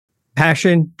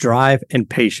Passion, drive, and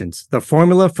patience. The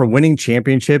formula for winning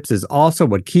championships is also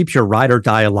what keeps your ride or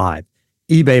die alive.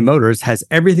 eBay Motors has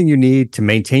everything you need to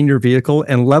maintain your vehicle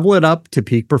and level it up to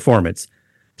peak performance.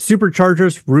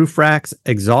 Superchargers, roof racks,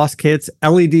 exhaust kits,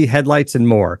 LED headlights, and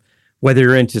more. Whether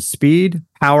you're into speed,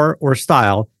 power, or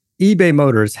style, eBay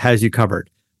Motors has you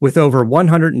covered. With over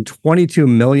 122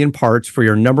 million parts for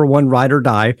your number one ride or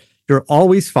die, you'll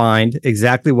always find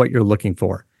exactly what you're looking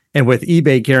for. And with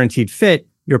eBay Guaranteed Fit,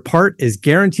 your part is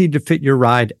guaranteed to fit your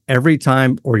ride every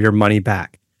time or your money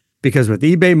back. Because with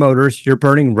eBay Motors, you're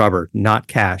burning rubber, not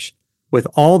cash. With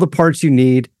all the parts you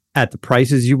need at the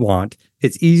prices you want,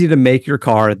 it's easy to make your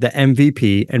car the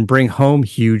MVP and bring home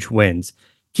huge wins.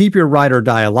 Keep your ride or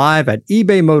die alive at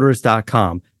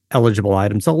ebaymotors.com. Eligible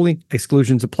items only.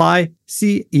 Exclusions apply.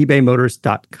 See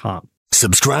ebaymotors.com.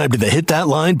 Subscribe to the Hit That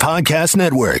Line Podcast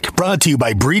Network, brought to you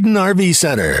by Breeden RV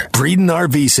Center. Breeden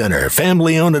RV Center,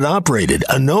 family owned and operated,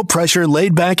 a no-pressure,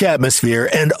 laid-back atmosphere,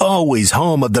 and always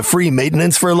home of the free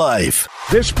maintenance for life.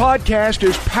 This podcast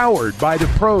is powered by the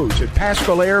pros at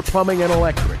Paschal Air Plumbing and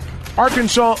Electric.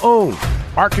 Arkansas owned,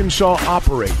 Arkansas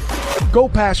operated.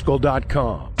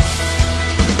 GoPaschal.com.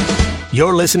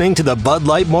 You're listening to the Bud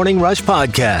Light Morning Rush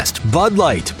Podcast. Bud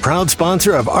Light, proud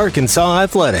sponsor of Arkansas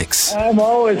Athletics. I'm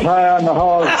always high on the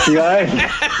hog, guys.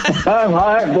 I'm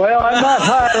high. Well, I'm not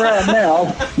high right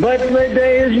now, but the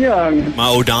day is young. My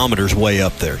odometer's way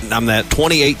up there. I'm that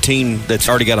 2018 that's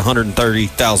already got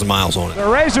 130,000 miles on it. The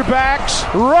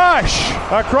Razorbacks rush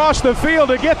across the field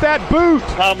to get that boot.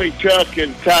 Tommy, Chuck,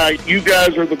 and Ty, you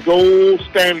guys are the gold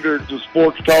standards of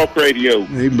sports talk radio.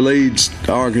 He bleeds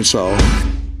Arkansas.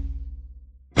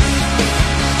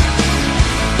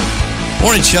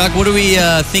 Morning, Chuck. What do we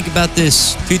think about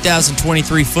this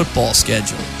 2023 football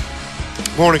schedule?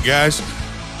 Morning, guys.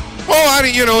 Well,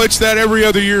 it's that every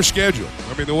other year schedule.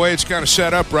 I mean, the way it's kind of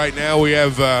set up right now, we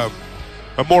have a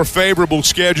more favorable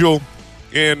schedule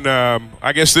in,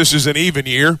 I guess this is an even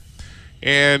year.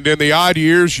 And in the odd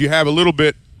years, you have a little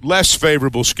bit less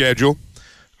favorable schedule.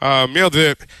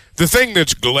 The thing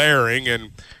that's glaring,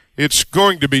 and it's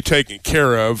going to be taken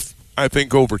care of, I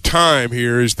think, over time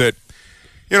here, is that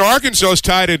Arkansas is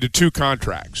tied into two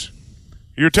contracts.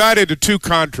 You're tied into two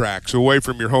contracts away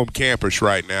from your home campus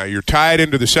right now. You're tied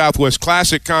into the Southwest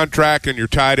Classic contract, and you're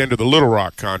tied into the Little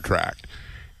Rock contract.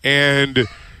 And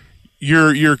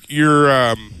I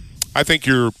think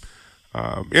you're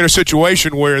in a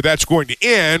situation where that's going to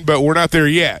end, but we're not there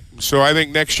yet. So I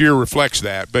think next year reflects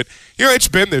that. But it's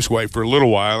been this way for a little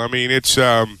while. I mean, it's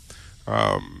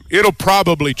it'll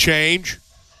probably change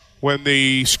when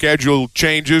the schedule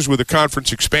changes with the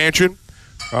conference expansion.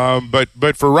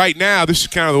 But for right now, this is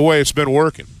kind of the way it's been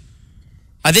working.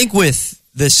 I think with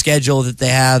the schedule that they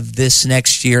have this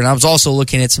next year, and I was also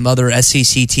looking at some other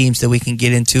SEC teams that we can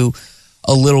get into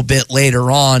a little bit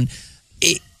later on,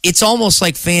 it's almost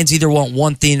like fans either want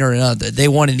one thing or another. They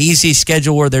want an easy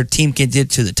schedule where their team can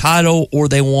get to the title, or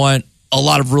they want a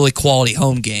lot of really quality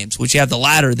home games, which you have the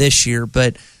latter this year,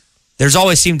 but there's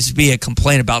always seems to be a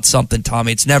complaint about something,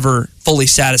 Tommy. It's never fully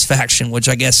satisfaction, which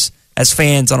I guess as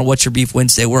fans on a What's Your Beef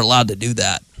Wednesday, we're allowed to do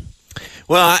that.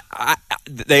 Well,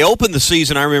 they opened the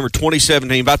season, I remember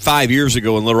 2017, about 5 years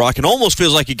ago in Little Rock. It almost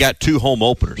feels like you got two home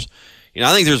openers.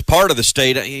 I think there's part of the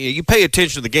state, you pay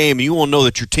attention to the game and you won't know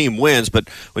that your team wins, but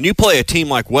when you play a team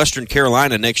like Western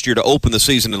Carolina next year to open the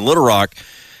season in Little Rock,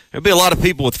 there'll be a lot of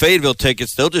people with Fayetteville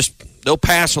tickets. They'll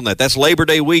pass on that. That's Labor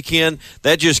Day weekend.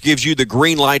 That just gives you the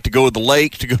green light to go to the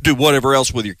lake, to go do whatever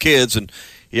else with your kids. And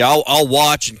I'll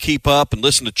watch and keep up and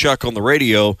listen to Chuck on the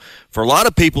radio. For a lot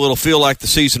of people, it'll feel like the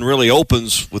season really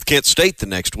opens with Kent State the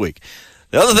next week.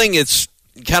 The other thing that's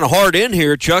kind of hard in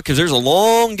here, Chuck, is there's a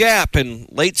long gap in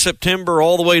late September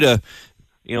all the way to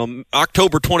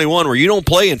October 21 where you don't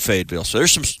play in Fayetteville. So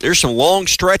there's some long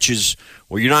stretches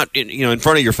where you're not in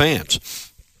front of your fans.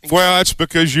 Well, that's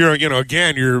because you're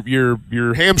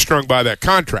hamstrung by that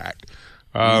contract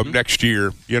next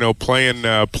year.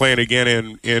 Playing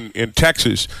again in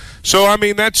Texas. So I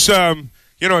mean that's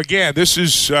again this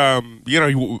is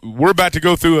we're about to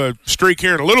go through a streak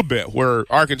here in a little bit where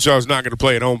Arkansas is not going to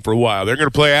play at home for a while. They're going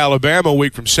to play Alabama a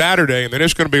week from Saturday, and then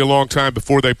it's going to be a long time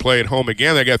before they play at home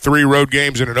again. They got 3 road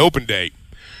games and an open date.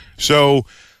 So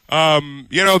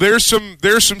there's some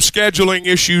scheduling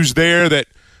issues there that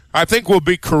I think will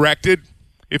be corrected,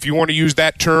 if you want to use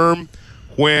that term,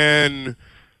 when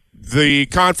the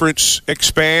conference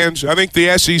expands. I think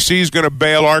the SEC is going to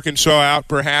bail Arkansas out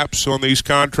perhaps on these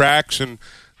contracts, and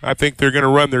I think they're going to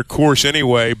run their course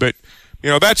anyway. But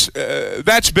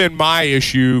that's been my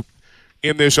issue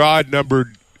in this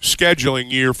odd-numbered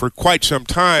scheduling year for quite some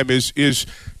time. Is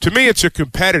to me it's a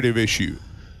competitive issue.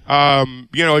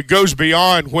 it goes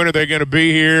beyond when are they going to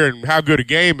be here and how good a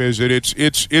game is it.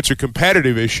 It's a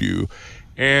competitive issue.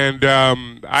 And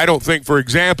I don't think, for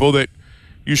example, that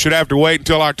you should have to wait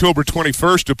until October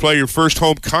 21st to play your first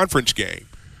home conference game.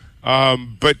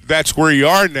 But that's where you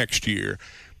are next year.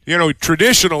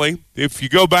 Traditionally, if you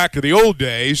go back to the old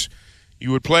days,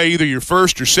 you would play either your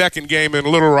first or second game in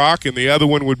Little Rock and the other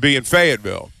one would be in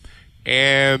Fayetteville.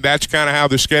 And that's kind of how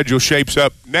the schedule shapes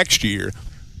up next year.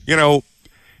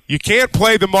 You can't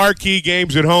play the marquee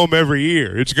games at home every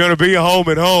year. It's going to be a home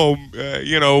and home,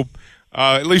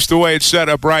 at least the way it's set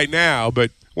up right now.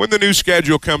 But when the new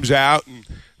schedule comes out and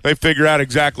they figure out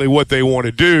exactly what they want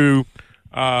to do,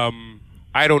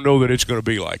 I don't know that it's going to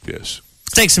be like this.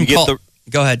 Let's take some calls.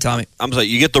 Go ahead, Tommy. I'm saying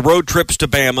you get the road trips to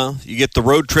Bama, you get the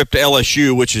road trip to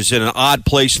LSU, which is in an odd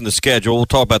place in the schedule. We'll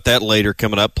talk about that later,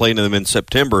 coming up, playing them in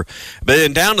September. But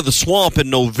then down to the Swamp in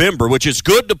November, which is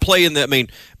good to play in.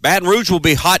 Baton Rouge will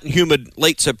be hot and humid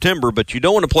late September, but you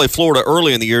don't want to play Florida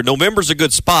early in the year. November's a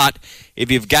good spot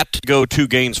if you've got to go to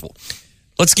Gainesville.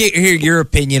 Let's hear your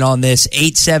opinion on this.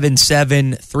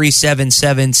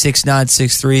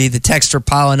 877-377-6963. The texts are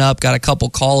piling up. Got a couple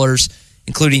callers,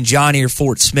 including Johnny or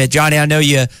Fort Smith. Johnny, I know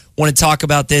you want to talk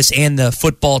about this and the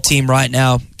football team right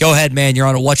now. Go ahead, man. You're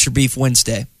on a What's Your Beef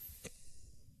Wednesday.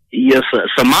 Yes,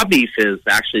 so my beef is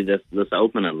actually this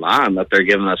opening line that they're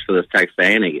giving us for this Texas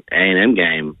A&M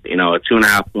game. A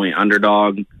 2.5-point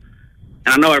underdog. And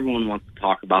I know everyone wants to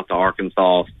talk about the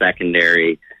Arkansas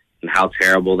secondary and how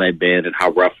terrible they've been and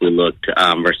how rough we looked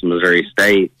versus Missouri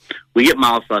State. We get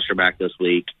Miles Slusher back this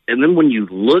week. And then when you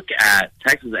look at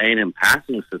Texas A&M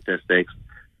passing statistics,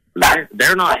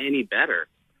 they're not any better.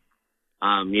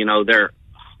 They're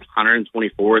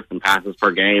 124th in passes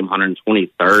per game,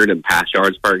 123rd in pass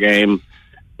yards per game.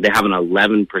 They have an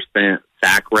 11%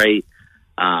 sack rate,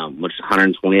 which is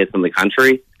 120th in the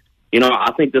country.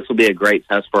 I think this will be a great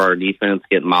test for our defense,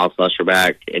 getting Miles Slusher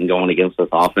back and going against this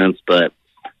offense. But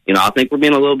I think we're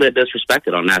being a little bit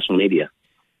disrespected on national media.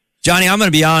 Johnny, I'm going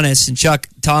to be honest, and Chuck,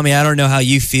 Tommy, I don't know how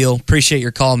you feel. Appreciate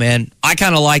your call, man. I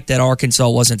kind of like that Arkansas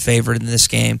wasn't favored in this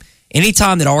game.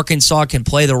 Anytime that Arkansas can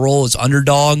play the role as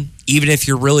underdog, even if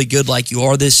you're really good like you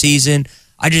are this season,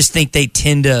 I just think they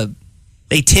tend to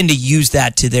use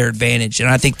that to their advantage, and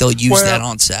I think they'll use that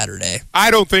on Saturday.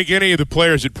 I don't think any of the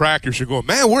players at practice are going,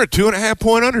 man, we're a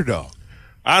 2.5-point underdog.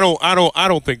 I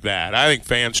don't think that. I think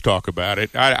fans talk about it.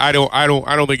 I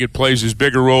don't think it plays as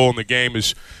big a role in the game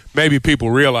as maybe people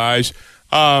realize.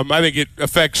 I think it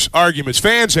affects arguments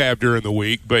fans have during the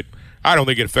week, but I don't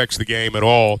think it affects the game at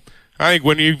all. I think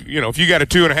when if you got a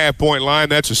 2.5-point line,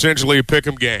 that's essentially a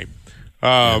pick'em game.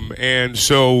 And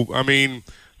so, when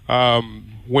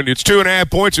it's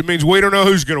 2.5 points, it means we don't know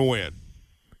who's going to win.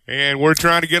 And we're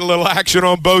trying to get a little action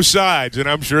on both sides, and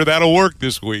I'm sure that'll work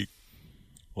this week.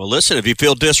 Well, listen, if you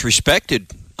feel disrespected,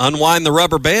 unwind the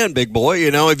rubber band, big boy.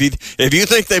 If you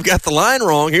think they've got the line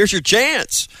wrong, here's your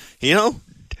chance.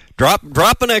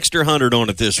 Drop an extra 100 on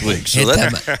it this week. So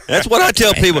that's what I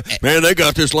tell people. Man, they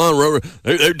got this line rubber.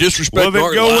 They're disrespecting. Well,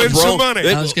 then go win some money.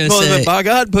 I was going to say, by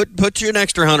God, put you an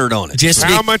extra 100 on it.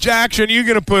 How much action are you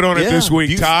going to put on it this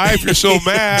week, Ty? If you're so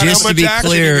mad, just how much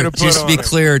action are you going to put on it? Just to be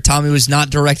clear, Tommy was not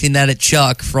directing that at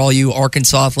Chuck. For all you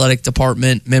Arkansas Athletic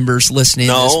Department members listening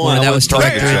this morning, that was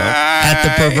directed at the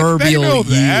proverbial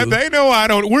you. They know I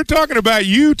don't. We're talking about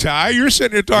you, Ty. You're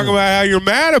sitting there talking about how you're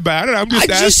mad about it. I'm just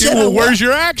asking, where's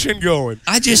your action going?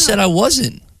 I just said I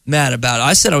wasn't mad about it.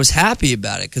 I said I was happy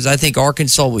about it because I think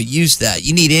Arkansas will use that.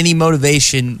 You need any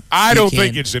motivation. I don't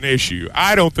think it's an issue.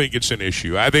 I think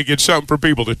it's something for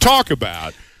people to talk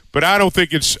about. But I don't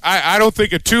think it's. I don't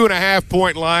think a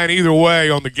 2.5-point line either way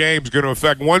on the game is going to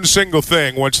affect one single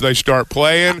thing once they start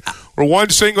playing, or one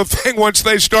single thing once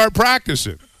they start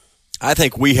practicing. I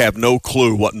think we have no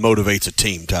clue what motivates a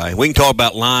team, Ty. We can talk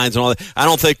about lines and all that. I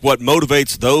don't think what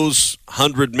motivates those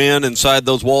 100 men inside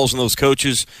those walls and those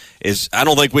coaches is – I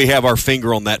don't think we have our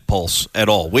finger on that pulse at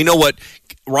all. We know what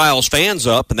riles fans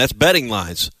up, and that's betting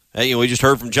lines. We just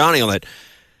heard from Johnny on that.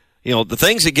 The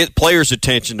things that get players'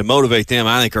 attention to motivate them,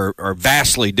 I think, are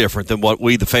vastly different than what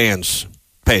we, the fans,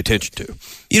 pay attention to.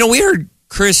 We heard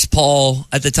Chris Paul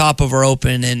at the top of our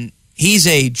open, and he's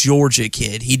a Georgia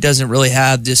kid. He doesn't really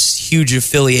have this huge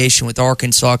affiliation with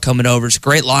Arkansas coming over. He's a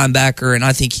great linebacker, and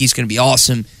I think he's going to be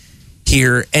awesome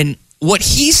here. And what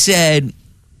he said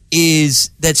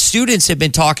is that students have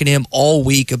been talking to him all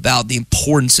week about the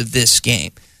importance of this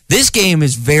game. This game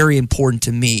is very important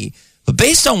to me. But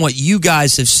based on what you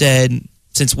guys have said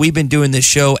since we've been doing this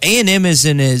show, A&M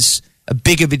isn't as a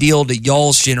big of a deal to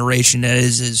y'all's generation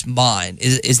as is mine.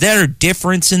 Is there a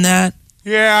difference in that?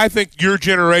 Yeah, I think your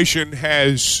generation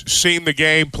has seen the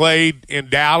game played in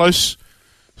Dallas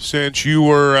since you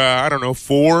were,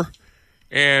 4.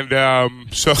 And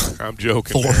so I'm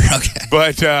joking. 4, okay.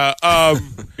 But,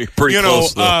 You're pretty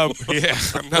close, though. yeah,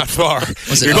 I'm not far.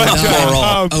 Was it You're not far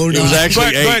off. It was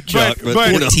actually 8, Chuck.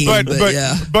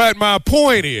 But my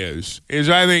point is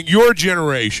I think your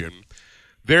generation,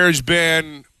 there's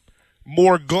been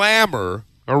more glamour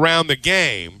around the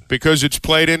game because it's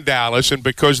played in Dallas and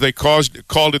because they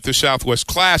called it the Southwest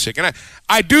Classic. And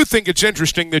I do think it's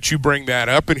interesting that you bring that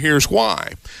up, and here's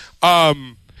why.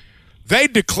 They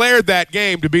declared that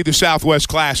game to be the Southwest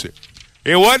Classic.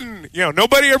 It wasn't,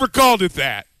 nobody ever called it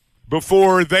that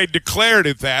before they declared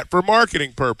it that for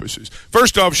marketing purposes.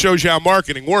 First off, shows you how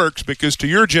marketing works, because to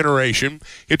your generation,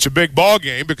 it's a big ball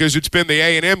game because it's been the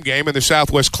A&M game and the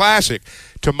Southwest Classic.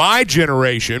 To my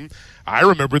generation, I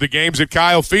remember the games at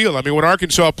Kyle Field. I mean, when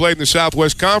Arkansas played in the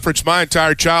Southwest Conference, my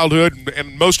entire childhood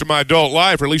and most of my adult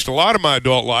life, or at least a lot of my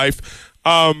adult life,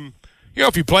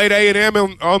 if you played A&M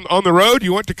on the road,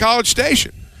 you went to College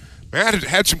Station. Man, it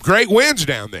had some great wins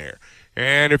down there.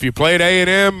 And if you played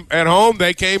A&M at home,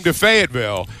 they came to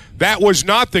Fayetteville. That was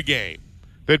not the game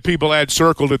that people had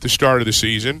circled at the start of the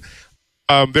season.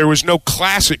 There was no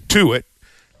classic to it.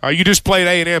 You just played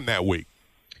A&M that week.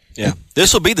 Yeah,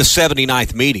 this will be the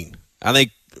 79th meeting. I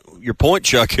think your point,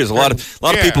 Chuck, is a lot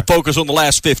of people focus on the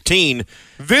last 15.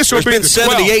 This will be the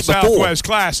 78 12th Southwest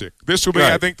Classic. This will be,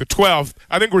 right. I think, the 12th.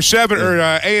 I think we're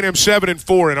A&M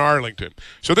 7-4 in Arlington.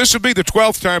 So this will be the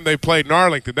 12th time they played in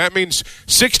Arlington. That means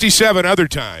 67 other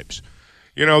times.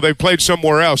 They played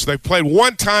somewhere else. They played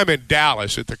one time in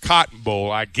Dallas at the Cotton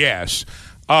Bowl, I guess.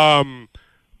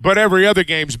 But every other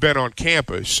game's been on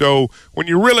campus. So when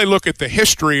you really look at the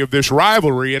history of this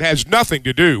rivalry, it has nothing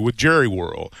to do with Jerry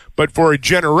World. But for a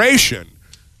generation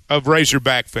of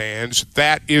Razorback fans,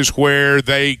 that is where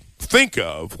they think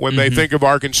of when they think of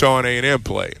Arkansas and A&M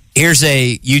play. Here's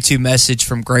a YouTube message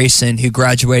from Grayson, who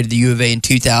graduated the U of A in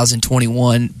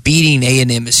 2021. Beating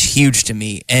A&M is huge to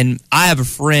me. And I have a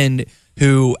friend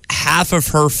who half of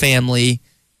her family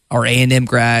are A&M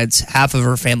grads, half of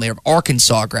her family are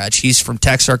Arkansas grads. She's from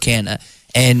Texarkana,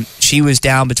 and she was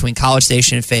down between College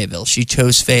Station and Fayetteville. She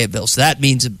chose Fayetteville, so that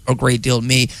means a great deal to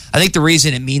me. I think the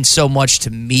reason it means so much to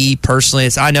me personally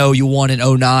is I know you won in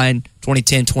 2009,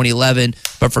 2010, 2011,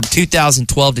 but from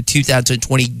 2012 to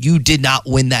 2020, you did not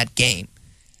win that game.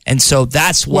 And so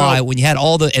that's why when you had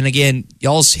and again,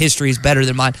 y'all's history is better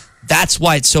than mine, that's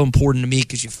why it's so important to me,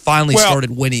 because you finally started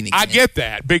winning again. I get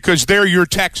that, because they're your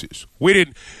Texas.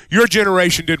 Your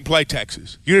generation didn't play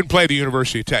Texas. You didn't play the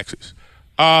University of Texas.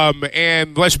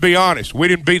 And let's be honest, we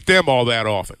didn't beat them all that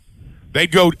often.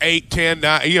 They'd go 8,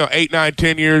 9,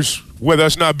 10 years with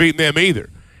us not beating them either.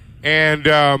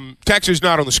 And Texas is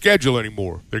not on the schedule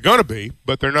anymore. They're going to be,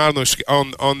 but they're not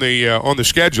on the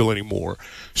schedule anymore.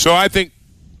 So I think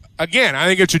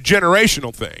it's a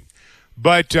generational thing.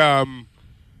 But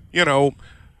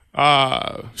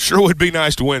sure would be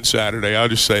nice to win Saturday. I'll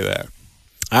just say that.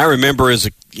 I remember I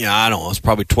don't know, it was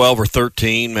probably 12 or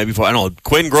 13, maybe 4. I don't know,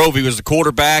 Quinn Grovey was the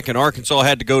quarterback, and Arkansas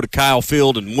had to go to Kyle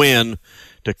Field and win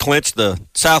to clinch the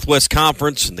Southwest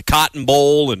Conference and the Cotton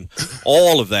Bowl and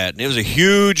all of that. And it was a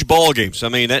huge ball game. So, I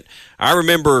mean,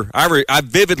 I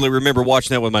vividly remember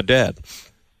watching that with my dad.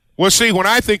 Well, see, when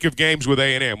I think of games with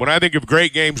A&M, when I think of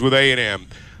great games with A&M,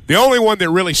 the only one that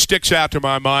really sticks out to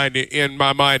my mind in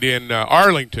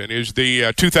Arlington is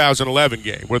the 2011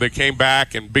 game where they came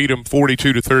back and beat them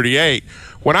 42-38.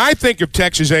 When I think of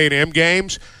Texas A&M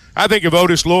games, I think of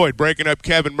Otis Lloyd breaking up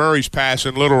Kevin Murray's pass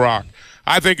in Little Rock.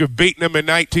 I think of beating them in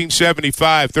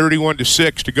 1975,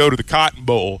 31-6 to go to the Cotton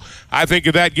Bowl. I think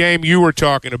of that game you were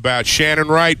talking about. Shannon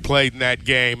Wright played in that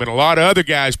game, and a lot of other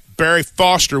guys. Barry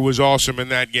Foster was awesome in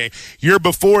that game. Year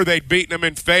before, they'd beaten them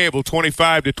in Fayetteville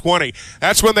 25-20.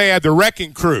 That's when they had the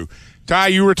Wrecking Crew. Ty,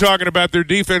 you were talking about their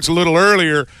defense a little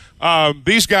earlier.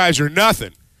 These guys are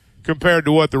nothing compared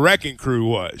to what the Wrecking Crew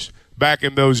was back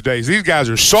in those days. These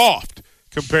guys are soft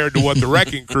compared to what the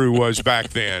Wrecking Crew was back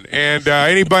then. And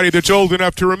anybody that's old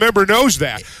enough to remember knows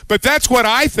that. But that's what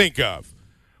I think of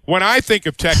when I think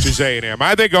of Texas A&M.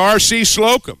 I think of R.C.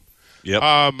 Slocum. Yep.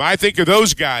 I think of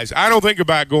those guys. I don't think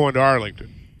about going to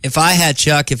Arlington. If I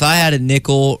had a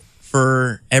nickel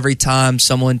for every time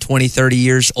someone 20, 30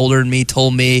 years older than me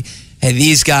told me, hey,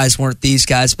 these guys weren't these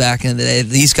guys back in the day,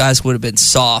 these guys would have been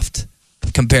soft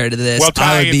compared to this. Well,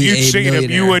 Ty, if you'd seen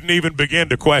him, you wouldn't even begin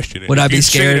to question it. Would I be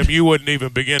scared? If you'd seen him, you wouldn't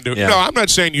even begin to. Yeah. No, I'm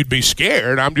not saying you'd be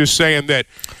scared. I'm just saying that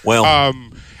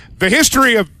the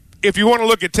history of, if you want to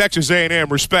look at Texas A&M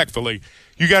respectfully,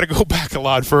 you got to go back a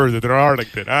lot further than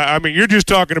Arlington. I mean, you're just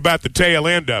talking about the tail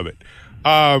end of it.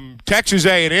 Texas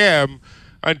A&M,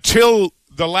 until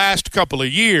the last couple of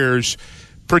years,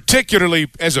 particularly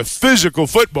as a physical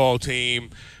football team,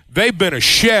 they've been a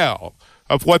shell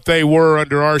of what they were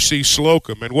under R.C.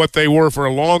 Slocum and what they were for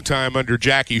a long time under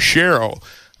Jackie Sherrill.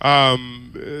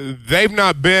 They've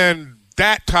not been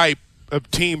that type of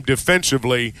team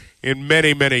defensively in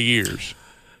many, many years.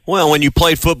 Well, when you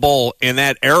played football in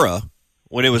that era,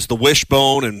 when it was the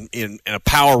wishbone and in a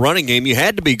power running game, you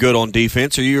had to be good on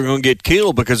defense or you were going to get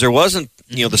killed because there wasn't,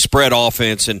 the spread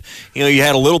offense. And, you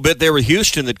had a little bit there with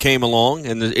Houston that came along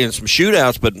and some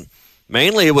shootouts, but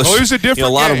mainly it was a different a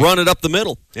lot game. Of running up the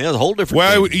middle. Yeah, it was a whole different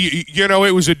game. Well,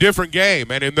 it was a different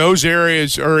game. And in those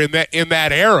areas or in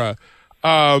that era,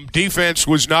 defense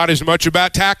was not as much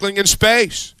about tackling in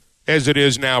space as it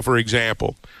is now, for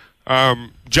example.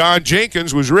 John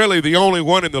Jenkins was really the only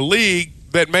one in the league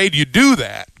that made you do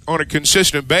that on a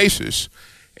consistent basis.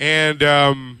 And,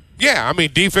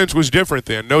 defense was different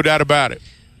then, no doubt about it.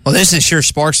 Well, this has sure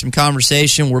sparked some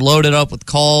conversation. We're loaded up with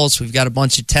calls. We've got a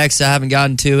bunch of texts I haven't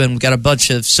gotten to, and we've got a bunch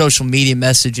of social media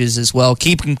messages as well.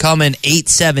 Keep them coming,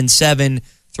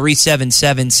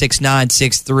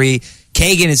 877-377-6963.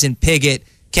 Kagan is in Piggott.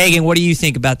 Kagan, what do you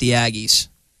think about the Aggies?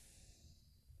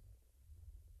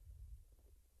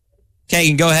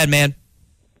 Kagan, go ahead, man.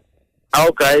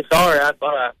 Okay, sorry, I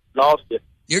thought I lost you.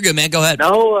 You're good, man. Go ahead.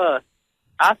 No,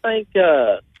 I think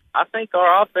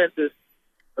our offenses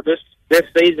for this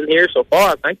season here so far,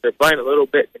 I think they're playing a little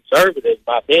bit conservative, in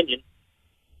my opinion.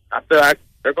 I feel like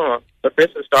they're going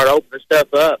to start opening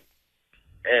stuff up,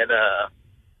 and I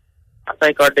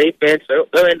think our defense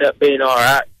they'll end up being all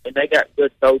right. And they got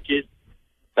good coaches;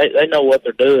 they know what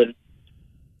they're doing.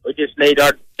 We just need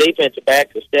our defensive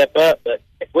back to step up. But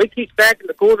if we keep stacking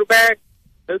the quarterback,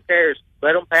 who cares?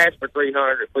 Let them pass for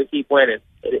 300 if we keep winning.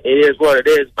 It is what it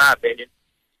is, in my opinion.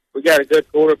 We got a good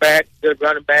quarterback, good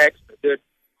running backs, a good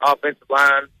offensive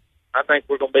line. I think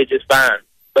we're going to be just fine.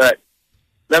 But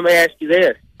let me ask you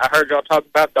this. I heard y'all talk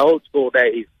about the old school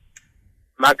days.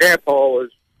 My grandpa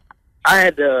I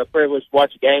had the privilege to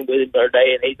watch a game with him the other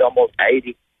day, and he's almost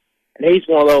 80. And he's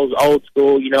one of those old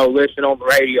school, listen on the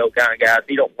radio kind of guys.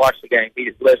 He don't watch the game. He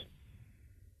just listens.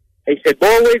 He said,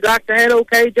 boy, we got to have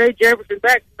K.J. Jefferson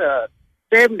back in the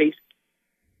 70s.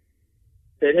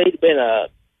 Said he'd been a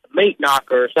meat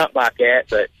knocker or something like that.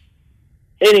 But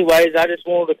anyways, I just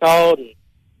wanted to call and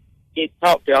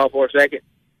talk to y'all for a second.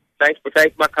 Thanks for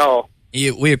taking my call.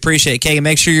 We appreciate it, Kagan.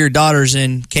 Make sure your daughter's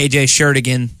in KJ's shirt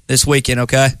again this weekend,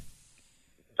 okay?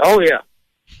 Oh, yeah.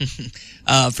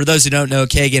 For those who don't know,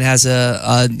 Kagan has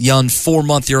a young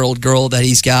 4-month-old girl that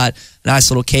he's got a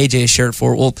nice little KJ shirt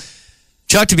for. Well,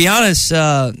 Chuck, to be honest,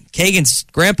 Kagan's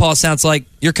grandpa sounds like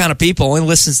your kind of people. Only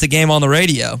listens to the game on the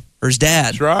radio, or his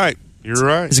dad. That's right. You're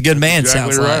right. He's a good man,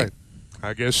 exactly sounds right. like.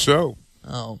 I guess so.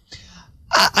 Oh,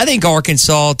 I think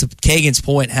Arkansas, to Kagan's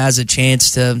point, has a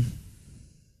chance to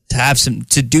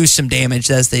do some damage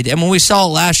as they did. I mean, we saw it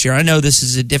last year. I know this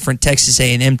is a different Texas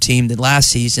A&M team than last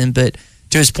season, but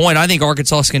to his point, I think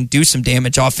Arkansas is going to do some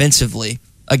damage offensively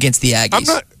against the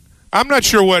Aggies. I'm not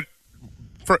sure what.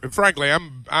 Frankly,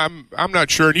 I'm not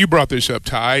sure. And you brought this up,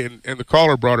 Ty, and the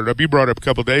caller brought it up. You brought it up a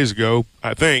couple of days ago,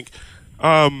 I think.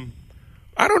 I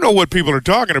don't know what people are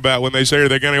talking about when they say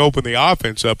they're going to open the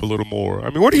offense up a little more.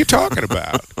 I mean, what are you talking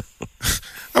about?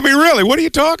 I mean, really, what are you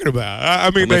talking about?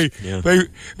 I mean, they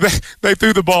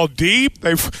threw the ball deep.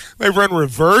 They've run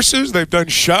reverses. They've done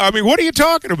shot. I mean, what are you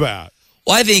talking about?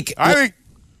 Well, I think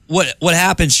what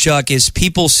happens, Chuck, is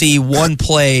people see one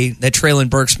play that Traylon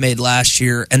Burks made last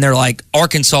year, and they're like,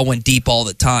 Arkansas went deep all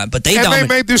the time. But they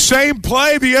made the same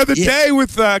play the other day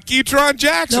with Ketron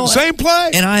Jackson. Same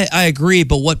play. And I agree,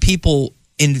 but what people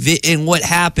and what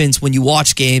happens when you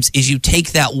watch games is you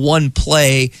take that one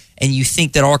play and you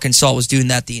think that Arkansas was doing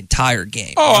that the entire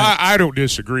game. Oh, right? I don't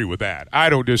disagree with that.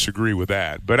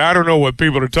 But I don't know what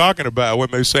people are talking about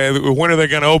when they say, when are they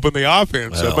going to open the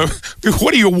offense? Well,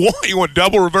 what do you want? You want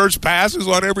double reverse passes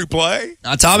on every play?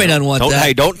 Tommy doesn't want that.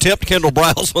 Hey, don't tempt Kendall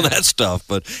Briles on that stuff.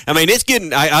 But, I mean, it's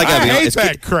getting – I got to be honest. I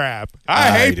hate that crap.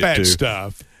 I hate that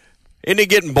stuff. Isn't it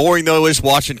getting boring, though, is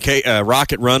watching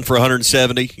Rocket run for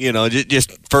 170?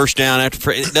 Just first down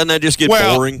after – doesn't that just get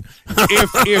boring?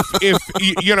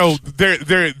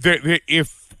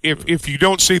 If you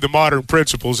don't see the modern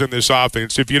principles in this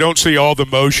offense, if you don't see all the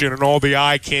motion and all the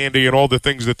eye candy and all the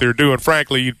things that they're doing,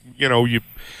 frankly, you're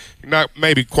not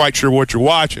maybe quite sure what you're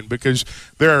watching because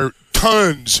there are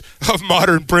tons of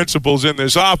modern principles in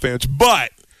this offense. But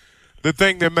the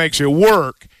thing that makes it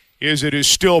work is it is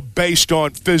still based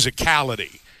on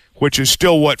physicality, which is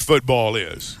still what football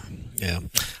is. Yeah.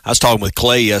 I was talking with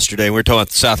Clay yesterday, and we were talking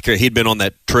about South Carolina. He'd been on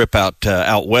that trip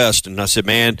out west, and I said,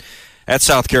 man, that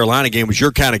South Carolina game was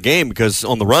your kind of game because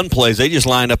on the run plays, they just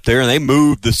lined up there and they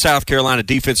moved the South Carolina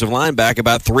defensive line back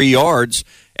about 3 yards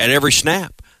at every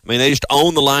snap. I mean, they just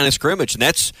own the line of scrimmage, and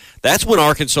that's when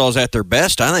Arkansas is at their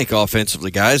best, I think,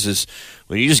 offensively, guys, is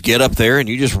when you just get up there and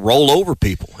you just roll over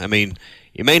people. I mean,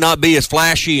 it may not be as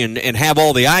flashy and have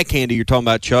all the eye candy you're talking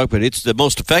about, Chuck, but it's the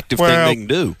most effective thing they can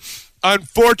do.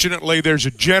 Unfortunately, there's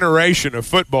a generation of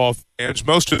football fans.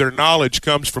 Most of their knowledge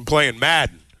comes from playing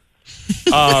Madden.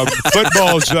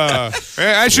 Football's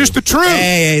that's just the truth.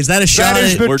 Hey, is that a shot? That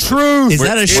is the truth. Is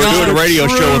that a shot? We're doing a radio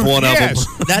show with one of them.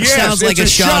 That sounds like a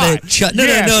shot at Chuck. No,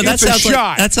 that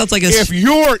sounds like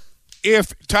a.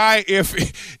 If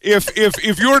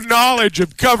your knowledge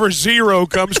of cover zero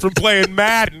comes from playing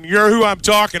Madden, you're who I'm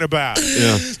talking about.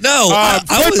 Yeah. No,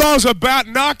 football's about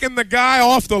knocking the guy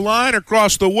off the line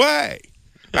across the way.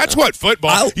 That's what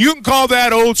football. You can call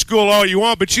that old school all you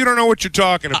want, but you don't know what you're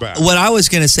talking about. What I was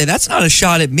going to say, that's not a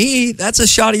shot at me. That's a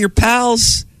shot at your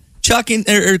pals, Chuck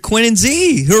or Quinn and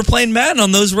Z, who are playing Madden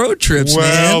on those road trips.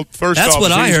 Well, man. First that's off, what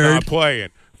Z's I heard. Not playing.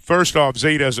 First off,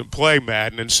 Z doesn't play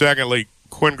Madden, and secondly,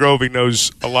 Quinn Grovey knows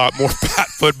a lot more about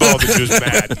football than just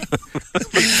Madden.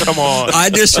 Come on. I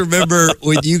just remember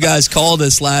when you guys called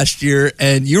us last year,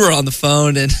 and you were on the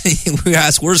phone, and we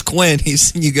asked, "Where's Quinn?"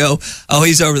 You go, "Oh,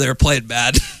 he's over there playing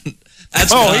Madden."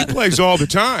 He plays all the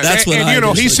time. That's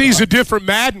and he sees a different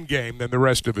Madden game than the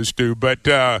rest of us do. But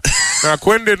now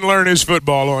Quinn didn't learn his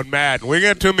football on Madden. We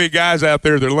got too many guys out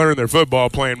there that learn their football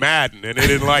playing Madden, and they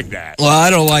didn't like that. Well, I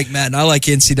don't like Madden. I like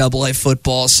NCAA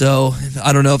football, so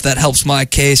I don't know if that helps my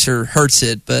case or hurts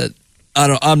it, but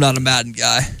I'm not a Madden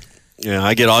guy. Yeah,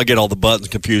 I get all the buttons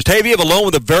confused. Hey, if you have a loan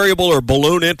with a variable or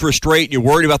balloon interest rate and you're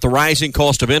worried about the rising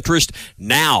cost of interest,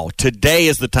 today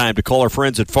is the time to call our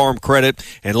friends at Farm Credit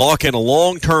and lock in a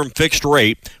long-term fixed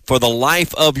rate for the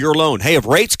life of your loan. Hey, if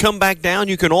rates come back down,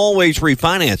 you can always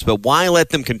refinance, but why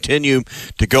let them continue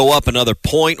to go up another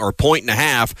point or point and a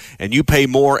half and you pay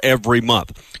more every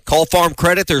month? Call Farm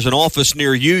Credit. There's an office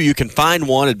near you. You can find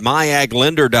one at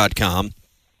myaglender.com.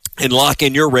 and lock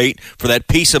in your rate for that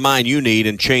peace of mind you need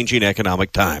in changing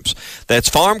economic times. That's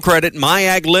Farm Credit,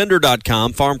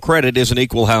 myaglender.com. Farm Credit is an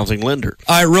equal housing lender.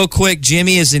 All right, real quick,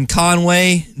 Jimmy is in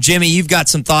Conway. Jimmy, you've got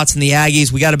some thoughts on the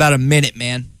Aggies. We got about a minute,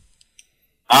 man.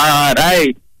 All right,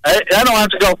 hey, I don't have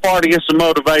to go far to get some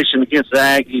motivation against the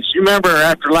Aggies. You remember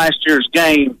after last year's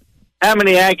game, how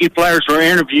many Aggie players were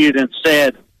interviewed and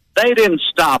said, they didn't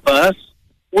stop us.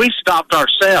 We stopped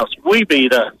ourselves. We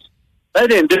beat us. They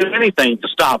didn't do anything to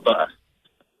stop us.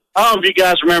 I don't know if you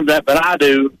guys remember that, but I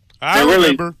do. It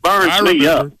really burns me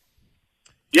up.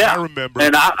 Yeah, I remember.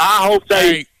 And I hope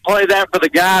they play that for the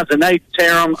guys and they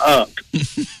tear them up.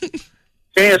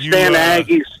 Can't stand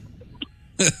the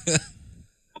Aggies.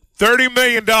 $30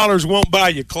 million won't buy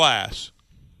you class.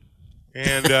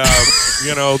 And,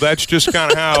 that's just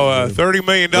kind of how $30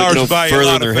 million will buy you a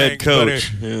lot of things,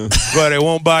 but it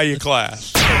won't buy you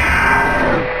class.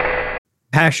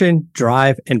 Passion,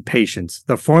 drive, and patience.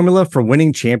 The formula for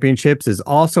winning championships is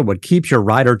also what keeps your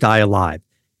ride or die alive.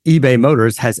 eBay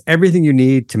Motors has everything you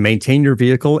need to maintain your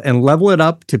vehicle and level it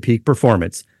up to peak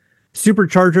performance.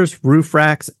 Superchargers, roof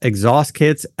racks, exhaust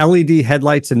kits, LED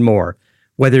headlights, and more.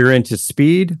 Whether you're into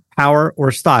speed, power,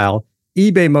 or style,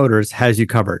 eBay Motors has you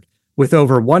covered. With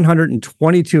over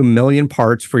 122 million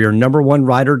parts for your number one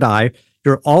ride or die,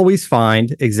 you'll always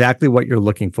find exactly what you're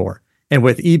looking for. And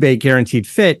with eBay Guaranteed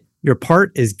Fit, your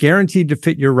part is guaranteed to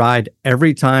fit your ride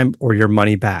every time or your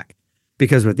money back.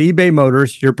 Because with eBay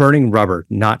Motors, you're burning rubber,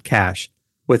 not cash.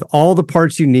 With all the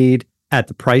parts you need at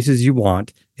the prices you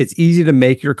want, it's easy to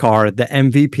make your car the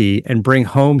MVP and bring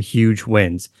home huge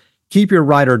wins. Keep your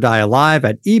ride or die alive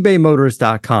at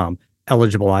ebaymotors.com.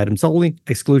 Eligible items only.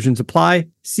 Exclusions apply.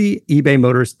 See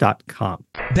ebaymotors.com.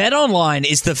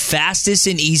 BetOnline is the fastest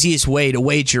and easiest way to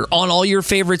wager on all your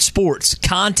favorite sports,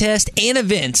 contests, and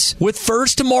events with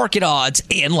first-to-market odds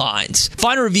and lines.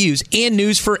 Find reviews and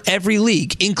news for every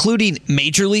league, including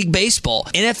Major League Baseball,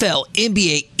 NFL,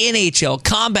 NBA, NHL,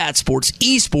 combat sports,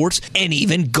 esports, and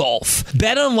even golf.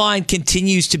 BetOnline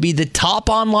continues to be the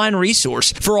top online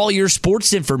resource for all your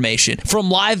sports information, from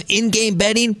live in-game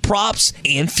betting, props,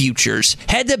 and futures.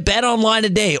 Head to BetOnline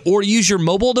today or use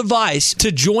your mobile device to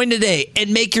join today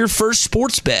and make your first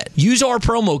sports bet. Use our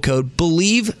promo code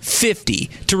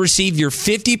BELIEVE50 to receive your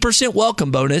 50%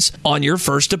 welcome bonus on your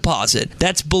first deposit.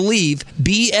 That's BELIEVE,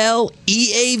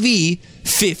 BLEAV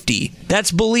 50.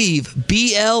 That's BELIEVE,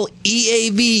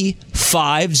 BLEAV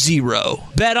 50.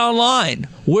 Bet online,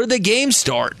 where the game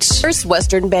starts. First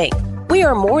Western Bank. We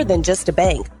are more than just a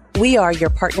bank. We are your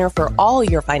partner for all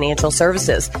your financial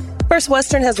services. First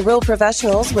Western has real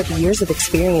professionals with years of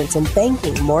experience in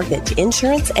banking, mortgage,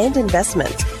 insurance, and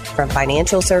investments. From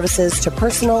financial services to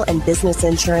personal and business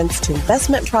insurance to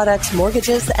investment products,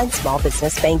 mortgages, and small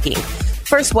business banking.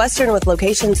 First Western with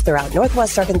locations throughout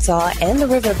Northwest Arkansas and the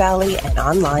River Valley and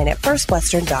online at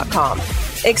firstwestern.com.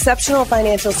 Exceptional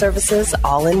financial services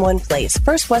all in one place.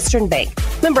 First Western Bank.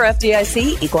 Member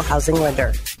FDIC, Equal Housing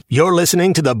Lender. You're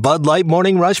listening to the Bud Light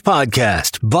Morning Rush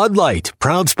Podcast. Bud Light,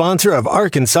 proud sponsor of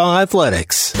Arkansas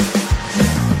Athletics.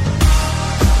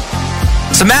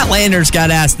 So Matt Landers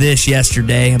got asked this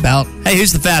yesterday about, hey,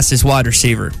 who's the fastest wide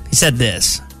receiver? He said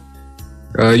this.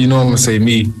 I'm going to say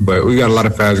me, but we got a lot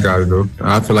of fast guys, though.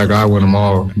 I feel like I win them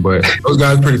all, but those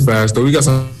guys are pretty fast, though. We got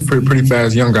some pretty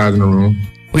fast young guys in the room.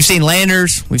 We've seen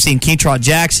Landers. We've seen Kentrod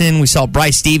Jackson. We saw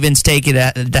Bryce Stevens take it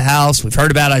at the house. We've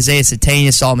heard about Isaiah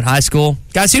Satania, saw him in high school.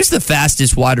 Guys, who's the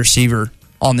fastest wide receiver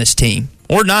on this team?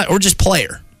 Or not, or just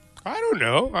player? I don't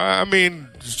know. I mean,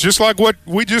 it's just like what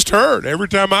we just heard. Every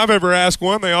time I've ever asked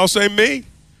one, they all say me.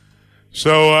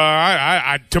 So,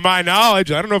 I to my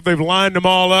knowledge, I don't know if they've lined them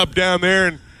all up down there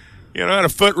and, had a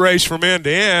foot race from end to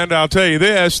end. I'll tell you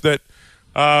this, that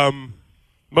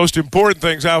most important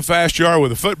thing is how fast you are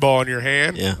with a football in your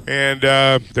hand. Yeah. And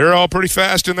they're all pretty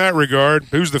fast in that regard.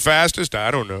 Who's the fastest? I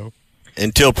don't know.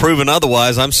 Until proven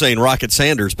otherwise, I'm saying Rocket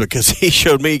Sanders because he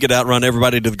showed me he could outrun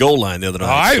everybody to the goal line the other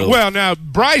night. Well, now,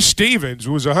 Bryce Stevens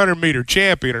was a 100-meter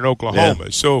champion in Oklahoma.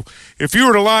 Yeah. So if you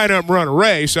were to line up and run a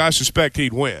race, I suspect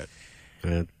he'd win.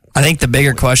 I think the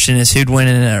bigger question is who'd win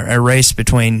in a race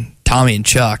between Tommy and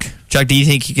Chuck. Chuck, do you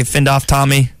think you could fend off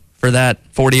Tommy for that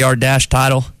 40-yard dash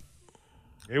title?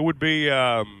 It would be,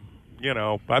 I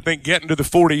think getting to the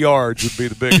 40 yards would be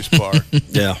the biggest part.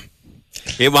 Yeah.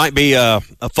 It might be a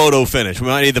photo finish. We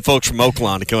might need the folks from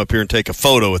Oaklawn to come up here and take a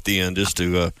photo at the end just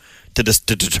to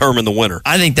determine the winner.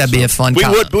 I think that'd be a fun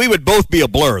we would both be a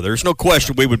blur. There's no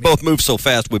question. We would both move so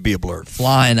fast we'd be a blur.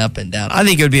 Flying up and down. I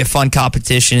think it would be a fun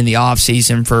competition in the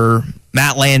offseason for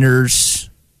Matt Landers,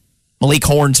 Malik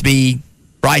Hornsby,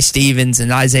 Bryce Stevens,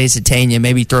 and Isaiah Satania.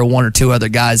 Maybe throw one or two other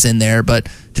guys in there, but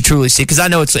to truly see, because I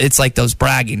know it's like those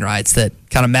bragging rights that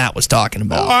kind of Matt was talking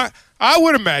about. Well, I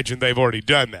would imagine they've already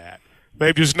done that.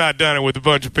 They've just not done it with a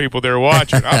bunch of people they're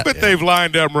watching. I bet they've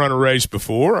lined up and run a race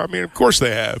before. I mean, of course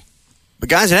they have. But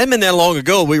guys, it hadn't been that long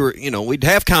ago. We'd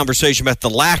have conversation about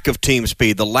the lack of team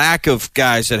speed, the lack of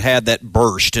guys that had that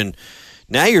burst, and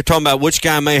now you're talking about which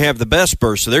guy may have the best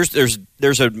burst. So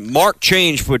there's a marked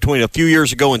change between a few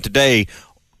years ago and today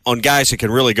on guys that can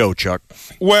really go, Chuck.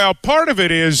 Well, part of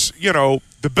it is,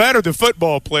 the better the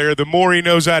football player, the more he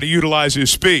knows how to utilize his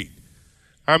speed.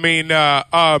 I mean,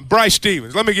 Bryce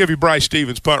Stevens. Let me give you Bryce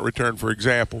Stevens' punt return, for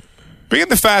example. Being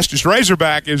the fastest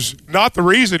Razorback is not the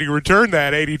reason he returned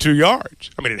that 82 yards.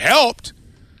 I mean, it helped,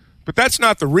 but that's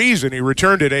not the reason he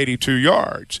returned it 82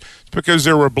 yards. It's because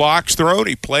there were blocks thrown.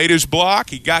 He played his block.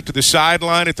 He got to the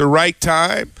sideline at the right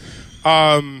time.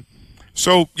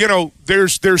 So,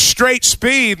 there's straight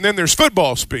speed and then there's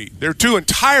football speed. They're two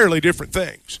entirely different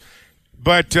things.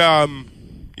 But,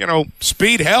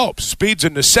 speed helps. Speed's a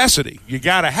necessity. You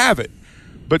got to have it.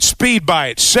 But speed by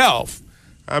itself,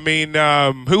 I mean,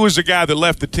 who was the guy that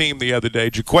left the team the other day?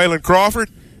 Jaquaylin Crawford?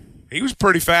 He was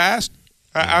pretty fast.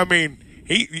 I mean,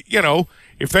 he,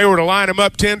 if they were to line him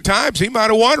up 10 times, he might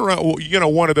have won,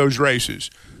 one of those races.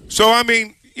 So, I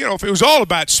mean, if it was all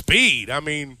about speed, I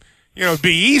mean, it'd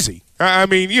be easy. I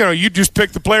mean, you just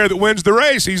pick the player that wins the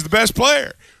race. He's the best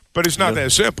player. But it's not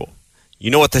that simple. You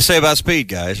know what they say about speed,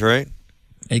 guys, right?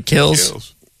 It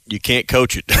kills. You can't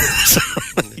coach it.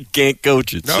 You can't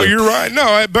coach it. No, you're right.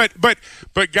 No,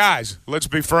 but guys, let's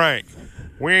be frank.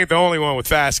 We ain't the only one with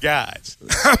fast guys.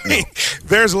 I mean,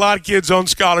 there's a lot of kids on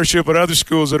scholarship at other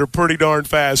schools that are pretty darn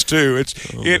fast too.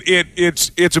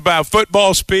 It's about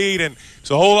football speed, and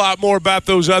it's a whole lot more about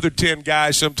those other 10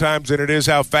 guys sometimes than it is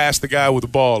how fast the guy with the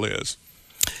ball is.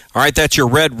 All right, that's your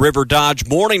Red River Dodge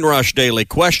Morning Rush Daily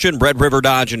Question. Red River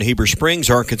Dodge in Heber Springs,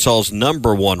 Arkansas's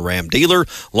 #1 Ram dealer.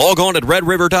 Log on at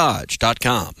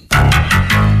redriverdodge.com.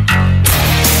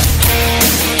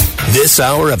 This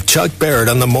hour of Chuck Barrett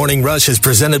on the Morning Rush is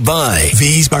presented by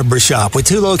V's Barbershop with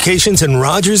 2 locations in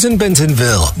Rogers and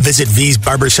Bentonville. Visit V's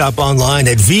Barbershop online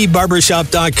at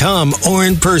vbarbershop.com or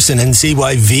in person and see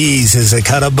why V's is a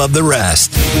cut above the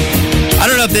rest. I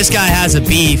don't know if this guy has a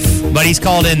beef, but he's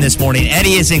called in this morning.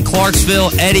 Eddie is in Clarksville.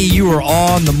 Eddie, you are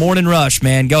on the Morning Rush,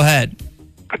 man. Go ahead.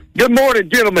 Good morning,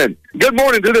 gentlemen. Good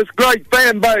morning to this great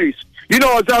fan base.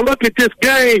 As I look at this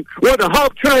game with the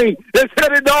Hope train that's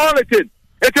headed to Arlington,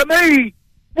 and to me,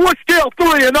 we're still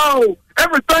 3-0.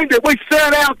 Everything that we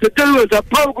set out to do as a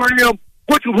program,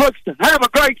 which was to have a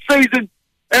great season,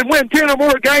 and win 10 or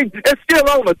more games, it's still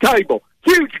on the table.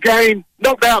 Huge game,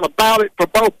 no doubt about it, for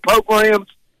both programs.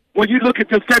 When you look at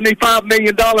the $75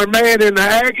 million man in the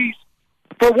Aggies,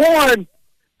 for one,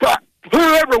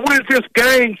 whoever wins this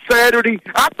game Saturday,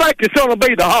 I think it's going to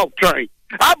be the Hawk Train.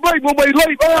 I believe when we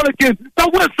leave Arlington, the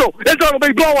whistle is going to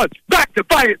be blowing back to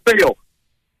Fayetteville.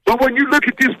 But when you look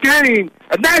at this game,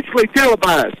 nationally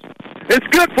televised, it's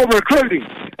good for recruiting.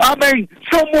 I mean,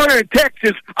 somewhere in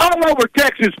Texas, all over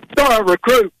Texas, there are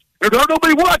recruits. They're going to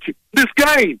be watching this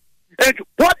game. And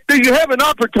what do you have an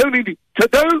opportunity to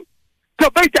do?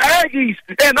 To beat the Aggies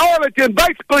in Arlington,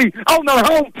 basically on their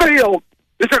home field.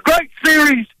 It's a great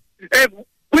series, and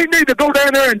we need to go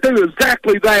down there and do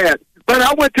exactly that. But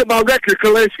I went to my record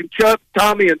collection, Chuck,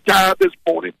 Tommy, and Ty this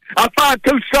morning. I found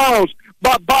 2 songs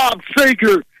by Bob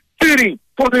Seger fitting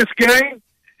for this game.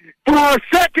 For our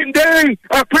secondary,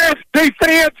 our press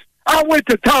defense, I went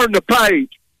to Turn the Page.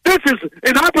 This is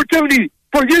an opportunity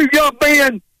for you young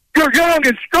men, you're young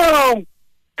and strong,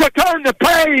 to turn the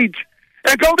page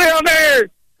and go down there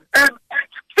and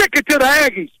stick it to the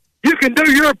Aggies. You can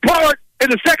do your part in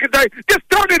the secondary. Just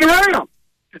turn it around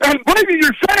and believe in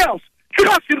yourselves,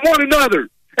 trust in one another,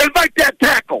 and make that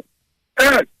tackle.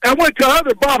 I went to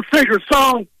other Bob Seger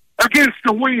song, Against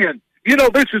the Wind. You know,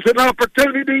 this is an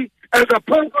opportunity as a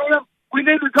program. We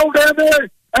need to go down there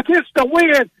against the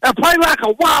wind and play like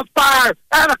a wildfire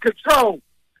out of control.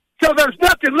 So there's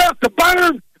nothing left to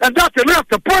burn and nothing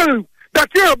left to prove that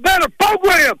you're a better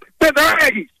program than the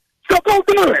Aggies. So go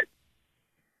do it.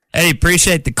 Eddie,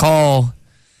 appreciate the call.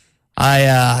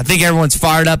 I think everyone's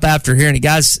fired up after hearing it.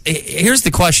 Guys, here's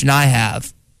the question I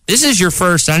have. This is your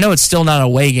first, I know it's still not an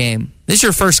away game. This is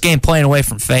your first game playing away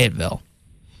from Fayetteville.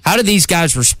 How do these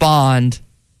guys respond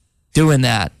doing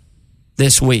that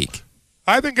this week?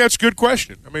 I think that's a good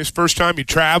question. I mean, it's the first time you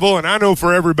travel, and I know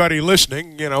for everybody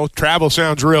listening, you know, travel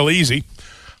sounds real easy.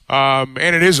 And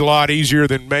it is a lot easier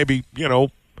than maybe, you know,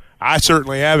 I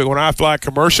certainly have it when I fly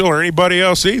commercial or anybody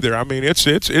else either. I mean, it's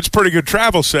pretty good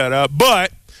travel setup,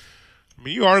 but I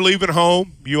mean, you are leaving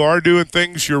home. You are doing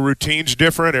things. Your routine's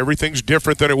different. Everything's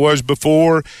different than it was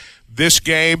before. This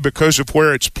game, because of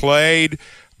where it's played,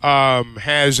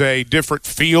 has a different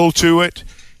feel to it.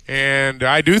 And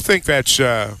I do think that's, you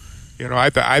know, I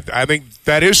think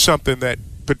that is something that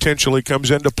potentially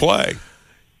comes into play.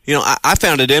 You know, I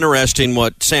found it interesting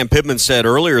what Sam Pittman said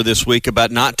earlier this week about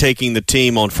not taking the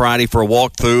team on Friday for a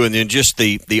walkthrough and then just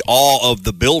the awe of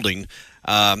the building.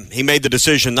 He made the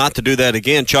decision not to do that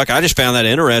again. Chuck, I just found that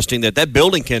interesting that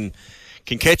building can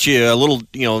catch you a little,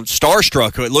 you know,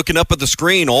 starstruck. Looking up at the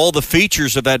screen, all the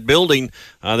features of that building,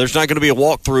 there's not going to be a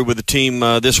walkthrough with the team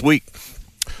this week.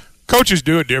 Coaches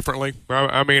do it differently.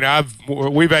 I mean,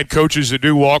 we've had coaches that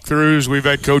do walkthroughs. We've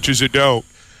had coaches that don't.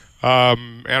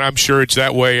 And I'm sure it's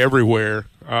that way everywhere.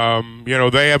 You know,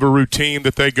 they have a routine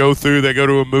that they go through. They go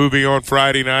to a movie on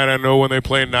Friday night. I know when they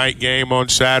play a night game on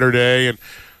Saturday. And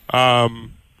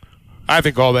I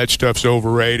think all that stuff's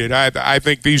overrated. I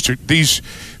think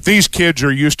these kids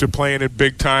are used to playing in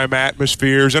big-time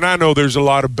atmospheres. And I know there's a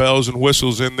lot of bells and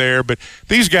whistles in there, but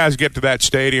these guys get to that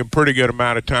stadium pretty good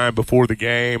amount of time before the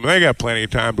game. They got plenty of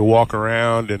time to walk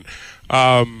around. And,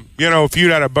 you know, if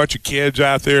you'd had a bunch of kids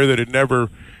out there that had never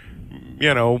 –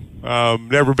 you know,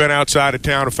 never been outside a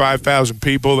town of 5,000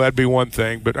 people, that'd be one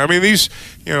thing. But I mean, these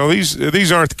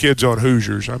aren't the kids on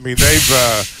Hoosiers. I mean,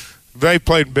 they've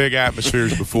played in big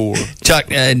atmospheres before. Chuck,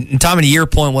 and Tommy, to your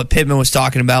point, what Pittman was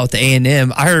talking about with the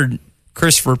A&M, I heard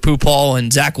Christopher Pupal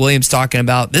and Zach Williams talking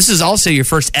about this is also your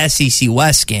first SEC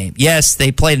West game. Yes,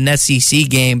 they played an SEC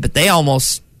game, but they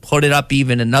almost put it up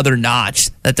even another notch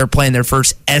that they're playing their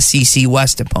first SEC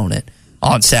West opponent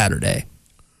on Saturday.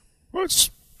 Well,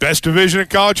 it's best division in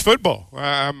college football.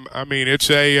 I mean,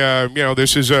 it's a you know,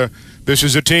 this is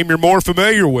a team you're more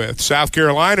familiar with. South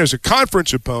Carolina is a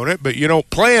conference opponent, but you don't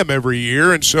play them every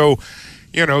year, and so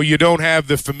you know you don't have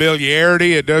the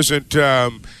familiarity. It doesn't.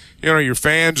 You know, your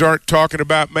fans aren't talking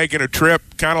about making a trip,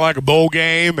 kind of like a bowl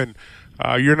game, and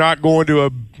you're not going to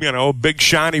a big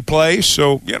shiny place.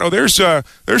 So you know, there's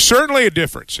certainly a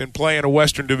difference in playing a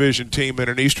Western Division team and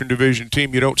an Eastern Division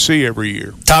team you don't see every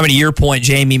year. Tommy, to your point,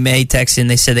 Jamie May texted in.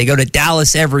 They said they go to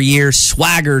Dallas every year.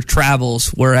 Swagger travels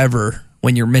wherever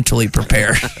when you're mentally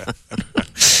prepared. Well,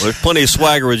 there's plenty of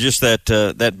swagger with just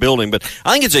that building, but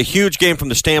I think it's a huge game from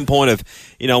the standpoint of,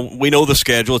 you know, we know the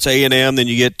schedule. It's A&M, then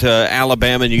you get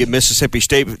Alabama, and you get Mississippi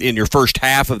State in your first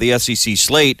half of the SEC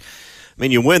slate. I mean,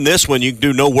 you win this one, you can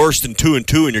do no worse than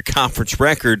 2-2 in your conference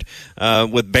record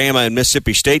with Bama and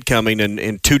Mississippi State coming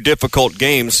in two difficult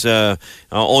games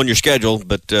on your schedule.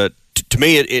 But to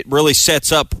me, it really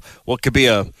sets up what could be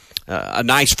a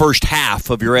nice first half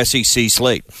of your SEC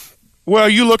slate. Well,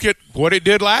 you look at what it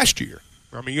did last year.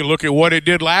 I mean, you look at what it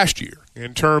did last year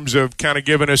in terms of kind of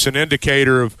giving us an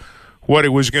indicator of what it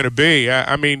was going to be.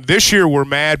 I mean, this year we're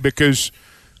mad because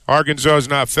Arkansas is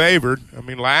not favored. I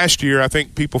mean, last year I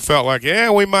think people felt like,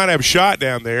 yeah, we might have a shot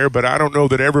down there, but I don't know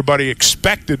that everybody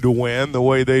expected to win the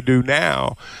way they do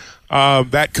now.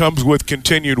 That comes with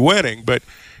continued winning. But,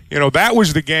 that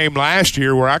was the game last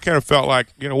year where I kind of felt like,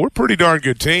 we're a pretty darn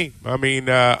good team. I mean,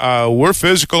 we're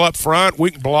physical up front.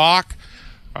 We can block.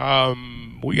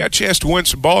 We got a chance to win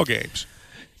some ball games.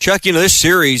 Chuck, this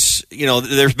series,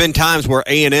 there's been times where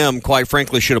A&M, quite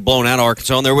frankly, should have blown out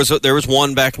Arkansas. And there was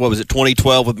one back,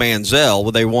 2012 with Manziel,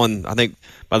 where they won, I think,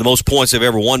 by the most points they've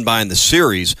ever won by in the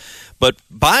series. But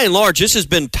by and large, this has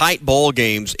been tight ball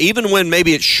games, even when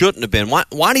maybe it shouldn't have been.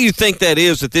 Why do you think that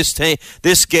is, that this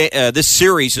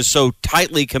series is so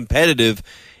tightly competitive,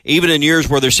 even in years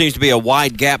where there seems to be a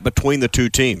wide gap between the two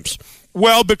teams?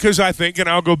 Well, because I think, and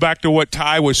I'll go back to what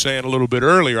Ty was saying a little bit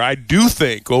earlier, I do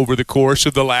think over the course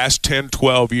of the last 10,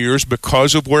 12 years,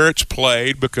 because of where it's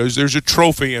played, because there's a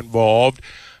trophy involved,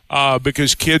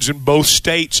 because kids in both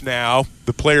states now,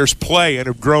 the players play and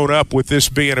have grown up with this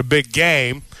being a big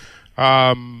game,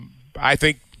 I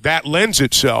think that lends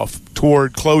itself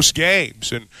toward close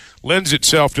games and lends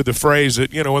itself to the phrase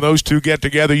that, when those two get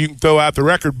together, you can throw out the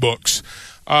record books.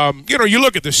 You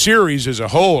look at the series as a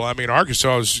whole. I mean,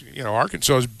 Arkansas's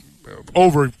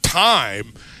over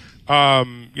time,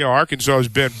 Arkansas has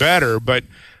been better. But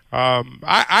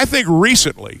I think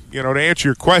recently, to answer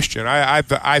your question,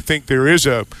 I think there is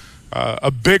a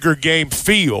bigger game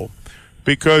feel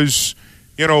because,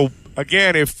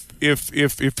 again, if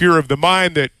you're of the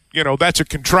mind that that's a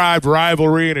contrived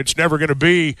rivalry and it's never going to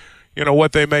be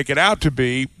what they make it out to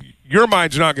be, your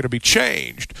mind's not going to be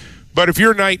changed. But if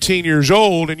you're 19 years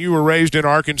old and you were raised in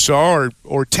Arkansas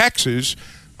or Texas,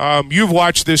 you've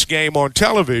watched this game on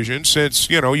television since,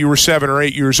 you were 7 or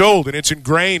 8 years old, and it's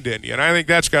ingrained in you. And I think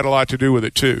that's got a lot to do with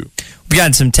it, too. We've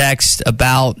gotten some text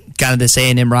about kind of this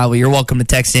A&M rivalry. You're welcome to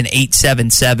text in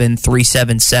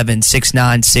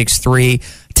 877-377-6963.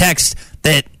 Text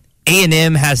that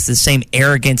A&M has the same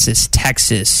arrogance as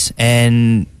Texas,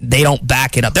 and they don't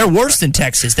back it up. They're worse than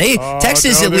Texas.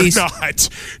 Texas, no, at least. Not.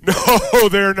 No,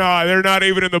 they're not. They're not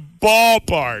even in the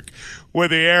ballpark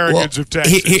with the arrogance of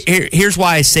Texas. Here's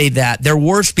why I say that. They're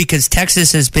worse because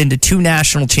Texas has been to 2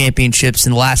 national championships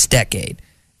in the last decade.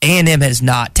 A&M has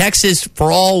not. Texas,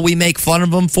 for all we make fun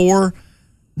of them for,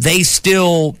 they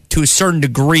still, to a certain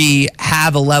degree,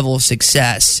 have a level of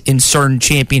success in certain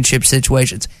championship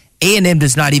situations. A&M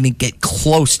does not even get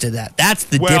close to that. That's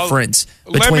the difference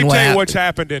between let me what tell you what's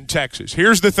happened in Texas.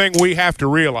 Here's the thing we have to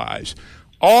realize.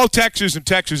 All Texas and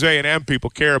Texas A&M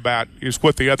people care about is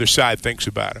what the other side thinks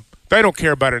about them. They don't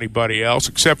care about anybody else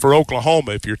except for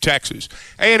Oklahoma if you're Texas.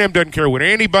 A&M doesn't care what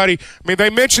anybody – I mean,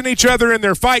 they mention each other in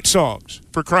their fight songs,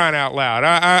 for crying out loud.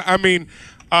 I mean,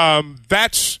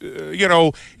 that's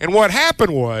and what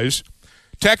happened was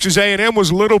Texas A&M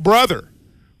was little brother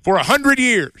for 100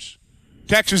 years.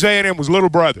 Texas A&M was little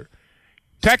brother.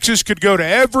 Texas could go to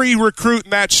every recruit in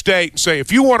that state and say, if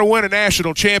you want to win a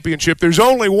national championship, there's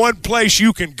only one place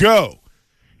you can go.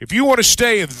 If you want to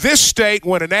stay in this state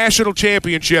and win a national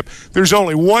championship, there's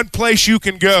only one place you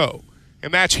can go,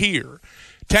 and that's here.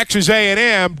 Texas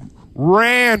A&M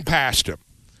ran past them,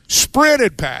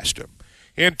 sprinted past them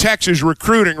in Texas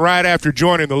recruiting right after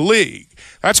joining the league.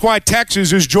 That's why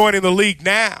Texas is joining the league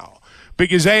now,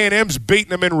 because A&M's beating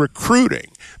them in recruiting.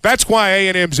 That's why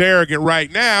A&M's arrogant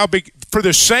right now, for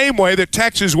the same way that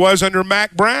Texas was under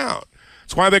Mack Brown.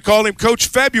 That's why they called him Coach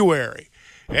February.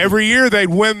 Every year they'd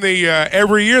win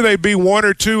every year they'd be 1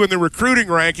 or 2 in the recruiting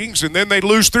rankings, and then they'd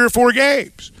lose 3 or 4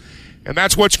 games. And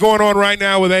that's what's going on right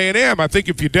now with A&M. I think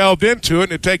if you delved into it,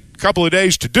 and it'd take a couple of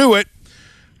days to do it,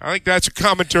 I think that's a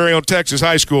commentary on Texas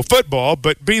high school football.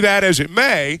 But be that as it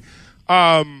may,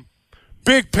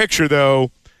 big picture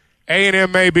though,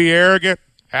 A&M may be arrogant,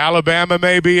 Alabama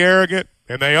may be arrogant,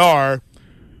 and they are,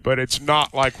 but it's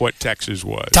not like what Texas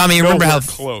was. Tommy, you remember how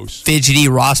close fidgety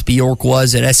Ross Bjork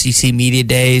was at SEC Media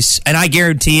Days? And I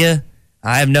guarantee you,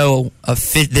 I have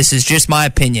this is just my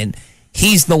opinion,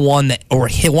 he's the one that, or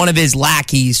one of his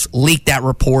lackeys, leaked that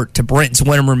report to Brent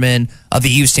Zwinnerman of the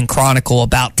Houston Chronicle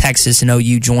about Texas and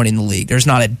OU joining the league. There's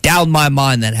not a doubt in my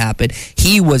mind that happened.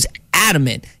 He was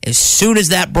adamant as soon as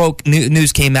that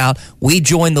news came out, we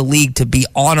joined the league to be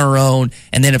on our own.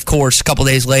 And then, of course, a couple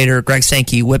days later, Greg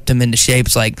Sankey whipped him into shape.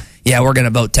 It's like, yeah, we're going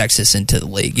to vote Texas into the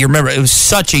league. You remember, it was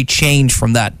such a change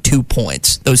from that 2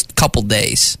 points, those couple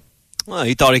days. Well,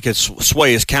 he thought he could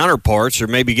sway his counterparts or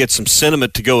maybe get some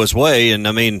sentiment to go his way. And,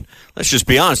 I mean, let's just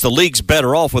be honest. The league's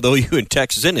better off with OU and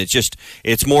Texas in it.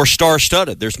 It's more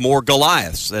star-studded. There's more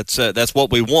Goliaths. That's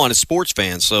what we want as sports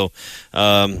fans. So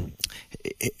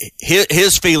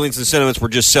his feelings and sentiments were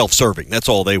just self-serving. That's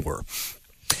all they were.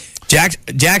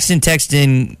 Jackson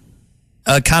texted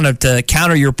kind of to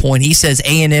counter your point. He says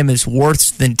A&M is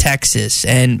worse than Texas,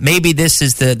 and maybe this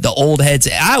is the old heads.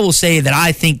 I will say that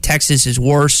I think Texas is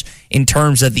worse in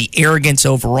terms of the arrogance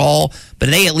overall, but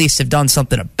they at least have done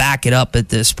something to back it up at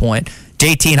this point.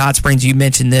 JT in Hot Springs, you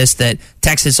mentioned this, that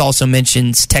Texas also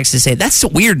mentions Texas A. That's so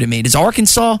weird to me. Does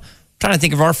Arkansas, I'm trying to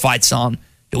think of our fight song,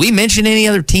 do we mention any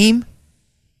other team?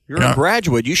 You're a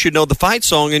graduate. You should know the fight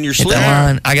song in your sleep.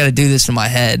 I got to do this in my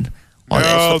head.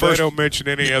 No, they don't mention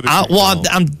any other team. Well,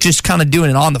 I'm just kind of doing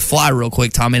it on the fly real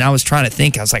quick, Tommy, and I was trying to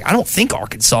think. I was like, I don't think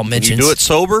Arkansas mentions. Can you do it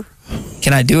sober?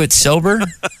 Can I do it sober?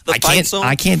 I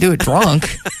can't do it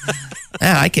drunk.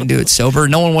 Yeah, I can do it sober.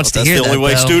 No one wants to hear that. That's the only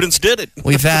way though. Students did it.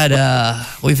 We've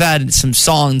had some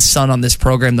songs sung on this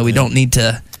program that we don't need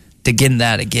to get in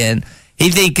that again. I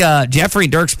think Jeffrey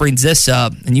Dirks brings this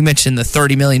up, and you mentioned the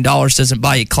 $30 million doesn't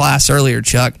buy you class earlier,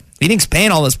 Chuck. He thinks paying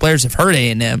all those players have hurt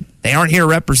A&M. They aren't here to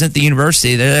represent the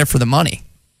university. They're there for the money.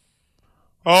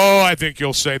 Oh, I think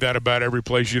you'll say that about every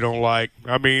place you don't like.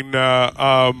 I mean,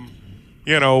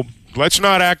 let's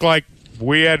not act like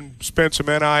we hadn't spent some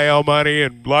NIL money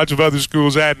and lots of other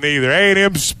schools hadn't either.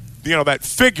 A&M's, that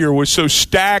figure was so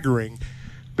staggering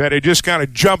that it just kind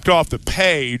of jumped off the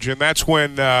page, and that's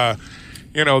when, that's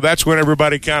when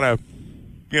everybody kind of,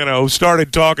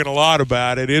 started talking a lot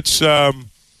about it. It's,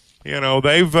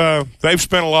 they've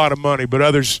spent a lot of money, but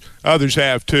others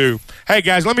have too. Hey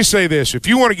guys, let me say this: if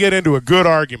you want to get into a good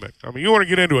argument, you want to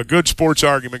get into a good sports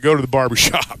argument, go to the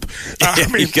barbershop.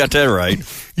 You got that right.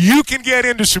 You can get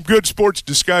into some good sports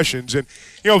discussions, and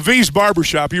V's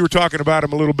Barbershop. You were talking about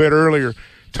him a little bit earlier,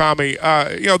 Tommy.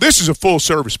 This is a full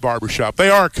service barbershop. They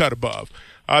are a cut above.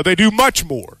 They do much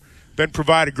more than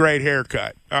provide a great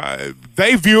haircut.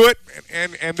 They view it,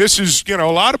 and this is a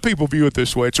lot of people view it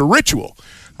this way. It's a ritual.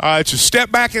 It's a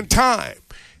step back in time,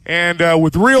 and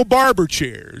with real barber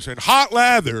chairs and hot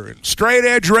lather and straight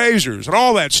edge razors and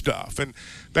all that stuff. And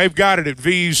they've got it at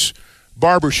V's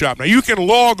Barbershop. Now, you can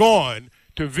log on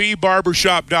to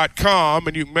vbarbershop.com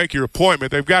and you can make your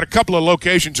appointment. They've got a couple of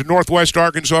locations in Northwest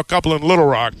Arkansas, a couple in Little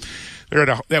Rock. They're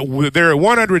at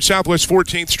 100 Southwest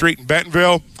 14th Street in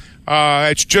Bentonville.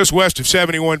 It's just west of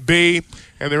 71B.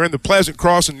 And they're in the Pleasant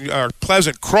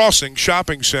Crossing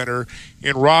Shopping Center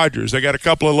in Rogers. They got a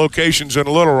couple of locations in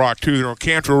Little Rock, too. They're on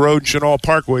Cantrell Road and Chenal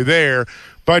Parkway there.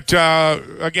 But,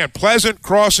 again, Pleasant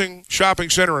Crossing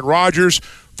Shopping Center in Rogers,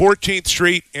 14th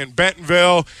Street in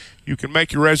Bentonville. You can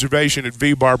make your reservation at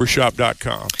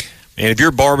vbarbershop.com. And if your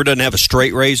barber doesn't have a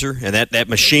straight razor and that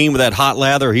machine with that hot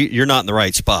lather, you're not in the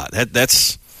right spot.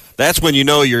 That's when you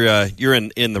know you're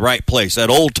in the right place, that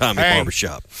old-timey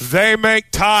barbershop. They make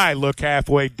Ty look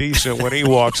halfway decent when he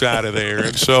walks out of there.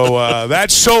 And so that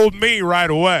sold me right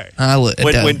away.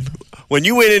 When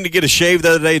you went in to get a shave the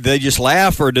other day, did they just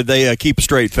laugh or did they keep a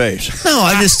straight face? No,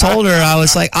 I just told her, I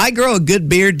was like, I grow a good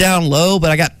beard down low, but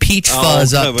I got peach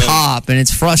fuzz up top, and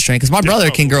it's frustrating because my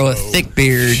brother can grow a thick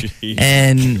beard,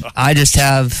 and I just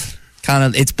have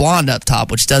it's blonde up top,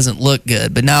 which doesn't look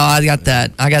good. But now I got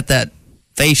that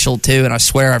facial too, and I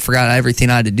swear I forgot everything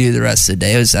I had to do the rest of the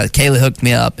day. It was Kayla hooked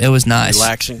me up. It was nice,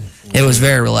 relaxing. It was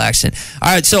very relaxing.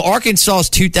 All right, so Arkansas's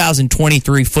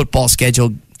 2023 football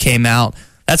schedule came out.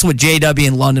 That's what JW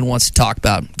in London wants to talk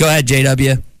about. Go ahead,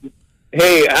 JW.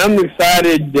 Hey, I'm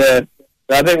excited.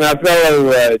 I think my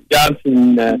fellow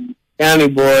Johnson County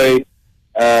boy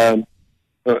from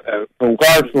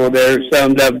Clarksville there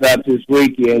summed up about this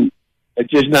weekend. It's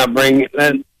just not bringing.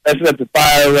 Let's let the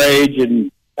fire rage and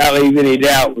not leave any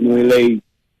doubt when we leave.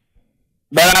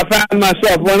 But I found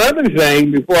myself one other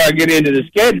thing before I get into the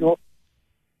schedule.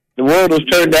 The world was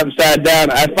turned upside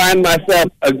down. I find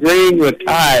myself agreeing with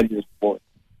Ty at this point.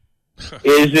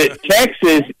 Is that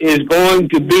Texas is going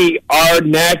to be our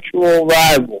natural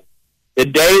rival, the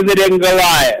David and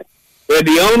Goliath. They're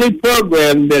the only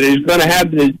program that is going to have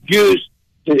the juice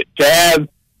to have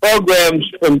programs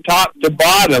from top to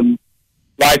bottom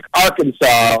like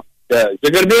Arkansas does.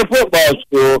 They're going to be a football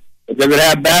school, but they're going to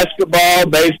have basketball,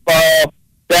 baseball,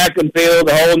 track and field,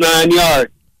 the whole 9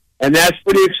 yards. And that's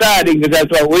pretty exciting because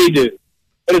that's what we do.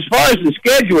 But as far as the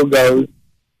schedule goes,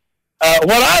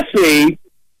 what I see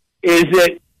is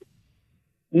that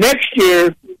next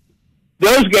year,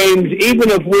 those games, even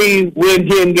if we win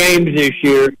 10 games this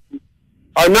year,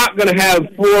 are not going to have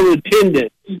full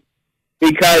attendance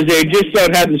because they just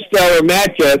don't have the stellar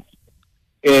matchups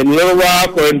in Little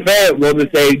Rock or in Fayetteville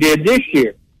that they did this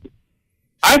year.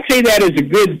 I see that as a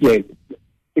good thing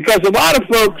because a lot of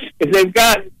folks, if they've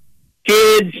got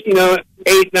kids,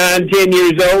 8, 9, 10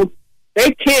 years old,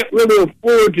 they can't really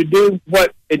afford to do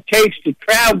what it takes to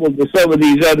travel to some of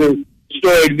these other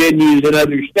storied venues in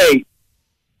other states.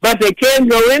 But they can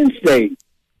go in-state.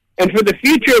 And for the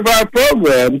future of our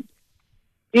program,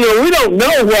 we don't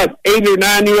know what 8 or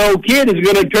 9-year-old kid is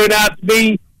going to turn out to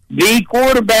be the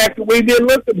quarterback that we've been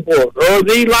looking for, or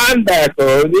the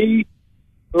linebacker, or the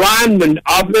lineman,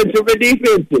 offensive or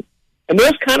defensive. And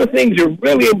those kind of things are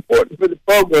really important for the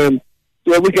program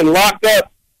so that we can lock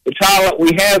up the talent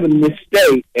we have in this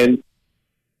state. And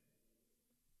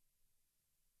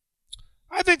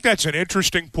I think that's an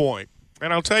interesting point,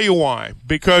 and I'll tell you why.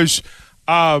 Because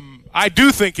I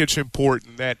do think it's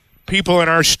important that people in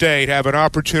our state have an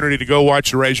opportunity to go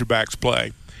watch the Razorbacks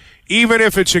play, even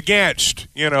if it's against,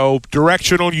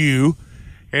 directional U,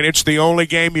 and it's the only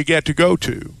game you get to go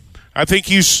to. I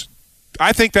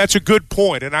think that's a good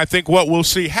point, and I think what we'll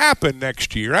see happen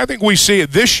next year, I think we see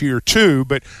it this year too,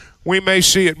 but we may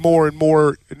see it more and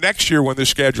more next year when the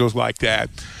schedule's like that.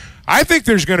 I think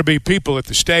there's going to be people at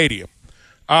the stadium,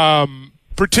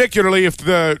 particularly if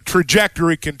the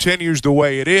trajectory continues the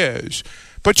way it is.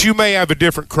 But you may have a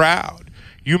different crowd.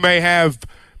 You may have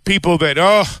people that,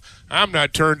 I'm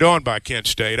not turned on by Kent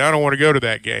State. I don't want to go to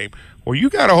that game. Well,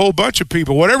 you got a whole bunch of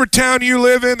people. Whatever town you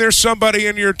live in, there's somebody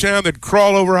in your town that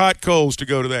crawl over hot coals to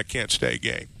go to that Kent State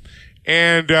game.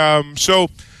 And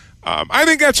I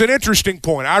think that's an interesting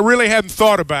point. I really hadn't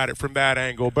thought about it from that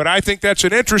angle, but I think that's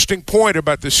an interesting point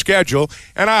about the schedule,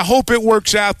 and I hope it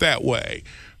works out that way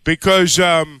because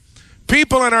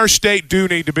people in our state do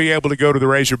need to be able to go to the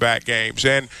Razorback games.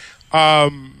 And,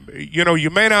 you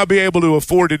may not be able to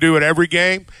afford to do it every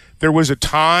game. There was a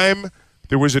time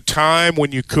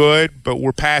when you could, but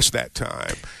we're past that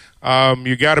time.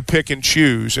 You got to pick and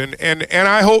choose. And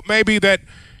I hope maybe that,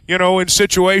 in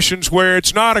situations where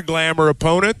it's not a glamour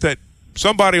opponent, that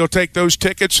somebody will take those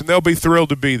tickets and they'll be thrilled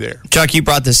to be there. Chuck, you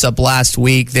brought this up last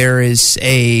week. There is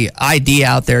a idea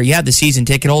out there. You have the season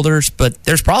ticket holders, but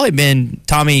there's probably been,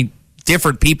 Tommy,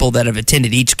 different people that have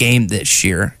attended each game this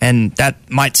year. And that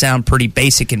might sound pretty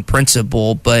basic in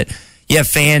principle, but you have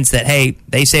fans that, hey,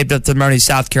 they saved up their money to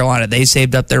South Carolina. They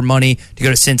saved up their money to go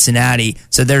to Cincinnati.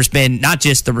 So there's been not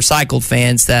just the recycled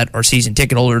fans that are season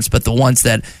ticket holders, but the ones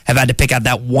that have had to pick out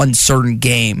that one certain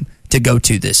game to go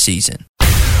to this season.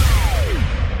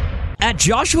 At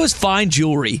Joshua's Fine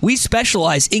Jewelry, we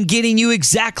specialize in getting you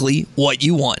exactly what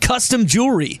you want. Custom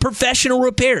jewelry, professional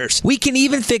repairs. We can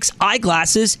even fix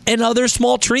eyeglasses and other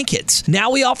small trinkets.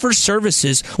 Now we offer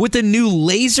services with a new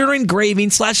laser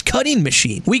engraving/cutting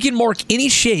machine. We can mark any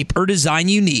shape or design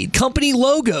you need. Company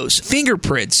logos,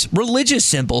 fingerprints, religious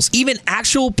symbols, even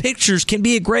actual pictures can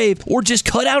be engraved or just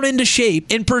cut out into shape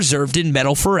and preserved in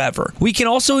metal forever. We can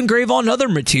also engrave on other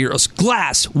materials,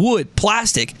 glass, wood,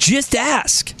 plastic. Just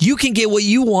ask. You can get what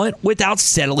you want without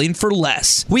settling for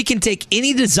less. We can take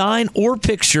any design or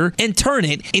picture and turn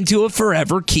it into a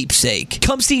forever keepsake.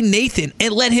 Come see Nathan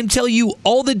and let him tell you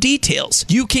all the details.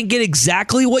 You can get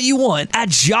exactly what you want at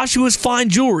Joshua's Fine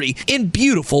Jewelry in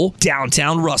beautiful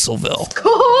downtown Russellville.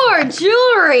 Core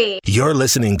Jewelry. You're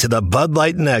listening to the Bud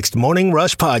Light Next Morning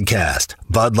Rush Podcast.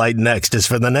 Bud Light Next is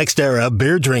for the next era of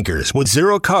beer drinkers with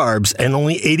 0 carbs and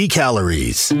only 80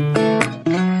 calories.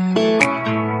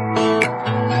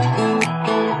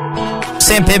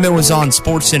 Sam Pittman was on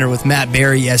SportsCenter with Matt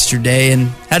Berry yesterday and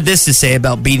had this to say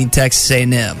about beating Texas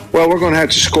A&M. Well, we're going to have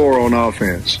to score on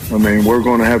offense. I mean, we're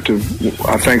going to have to –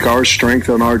 I think our strength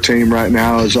on our team right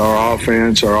now is our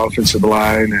offense, our offensive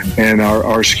line, and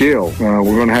our skill. We're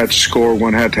going to have to score. We're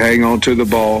going to have to hang on to the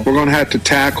ball. We're going to have to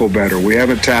tackle better. We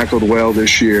haven't tackled well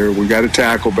this year. We've got to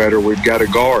tackle better. We've got to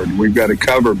guard. We've got to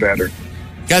cover better.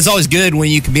 Guys, always good when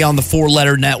you can be on the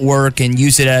 4-letter network and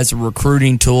use it as a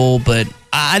recruiting tool, but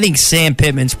I think Sam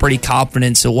Pittman's pretty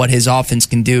confident of what his offense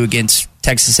can do against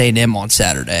Texas A&M on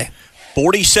Saturday.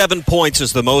 47 points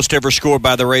is the most ever scored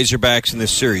by the Razorbacks in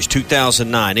this series,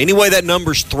 2009. Any way that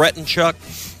number's threatened, Chuck?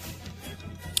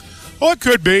 Well, it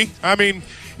could be. I mean,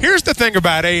 here's the thing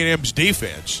about A&M's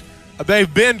defense.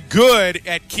 They've been good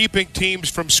at keeping teams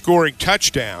from scoring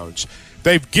touchdowns.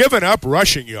 They've given up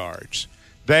rushing yards.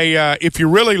 They, if you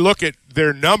really look at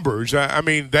their numbers, I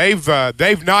mean, they've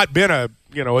not been a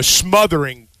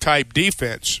smothering type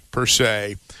defense per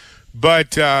se,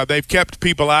 but they've kept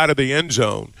people out of the end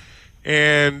zone.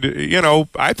 And,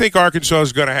 I think Arkansas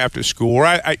is going to have to score.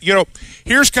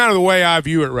 Here's kind of the way I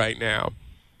view it right now.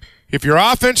 If your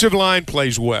offensive line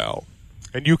plays well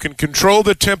and you can control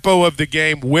the tempo of the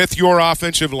game with your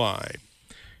offensive line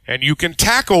and you can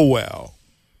tackle well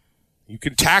you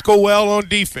can tackle well on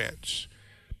defense,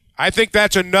 I think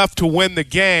that's enough to win the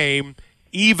game,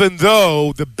 even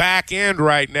though the back end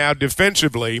right now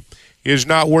defensively is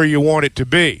not where you want it to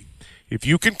be. If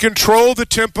you can control the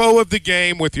tempo of the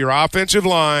game with your offensive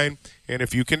line, and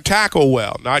if you can tackle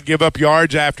well, not give up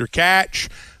yards after catch,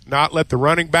 not let the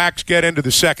running backs get into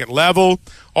the second level,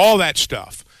 all that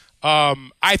stuff,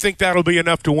 I think that'll be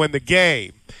enough to win the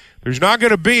game. There's not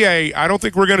going to be I don't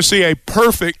think we're going to see a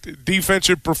perfect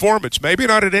defensive performance, maybe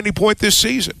not at any point this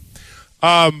season.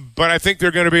 But I think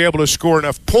they're going to be able to score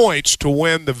enough points to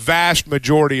win the vast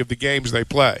majority of the games they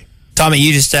play. Tommy,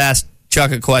 you just asked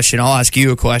Chuck a question. I'll ask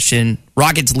you a question.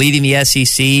 Rockets leading the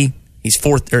SEC. He's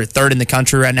third in the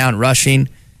country right now in rushing.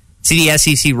 Is he the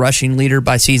SEC rushing leader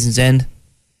by season's end?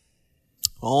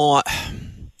 Oh,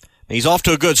 he's off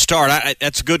to a good start.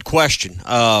 That's a good question.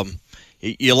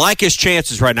 You like his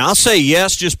chances right now. I'll say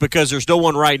yes just because there's no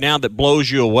one right now that blows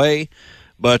you away.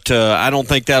 But I don't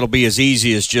think that'll be as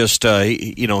easy as just,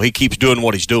 he keeps doing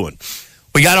what he's doing.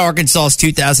 We got Arkansas's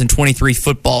 2023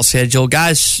 football schedule.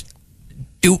 Guys,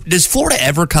 does Florida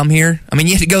ever come here? I mean,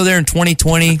 you had to go there in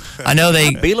 2020. I know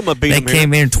they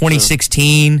came here in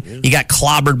 2016. Yeah. You got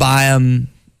clobbered by them.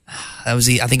 I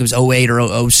think it was 08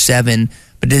 or 07.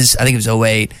 But I think it was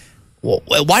 08. Well,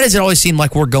 why does it always seem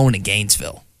like we're going to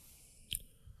Gainesville?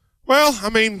 Well,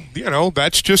 I mean,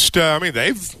 that's just,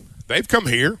 they've come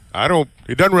here.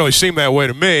 It doesn't really seem that way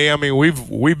to me. I mean,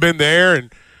 we've been there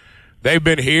and they've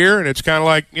been here, and it's kind of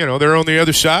like, they're on the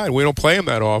other side. We don't play them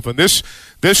that often. This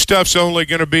stuff's only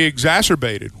going to be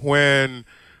exacerbated when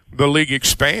the league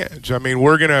expands. I mean,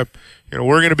 we're going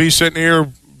to be sitting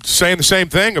here saying the same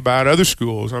thing about other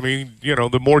schools. I mean,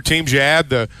 the more teams you add,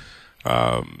 you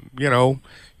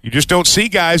just don't see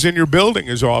guys in your building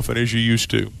as often as you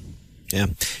used to. Yeah.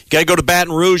 You got to go to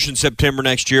Baton Rouge in September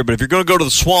next year, but if you're going to go to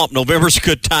the Swamp, November's a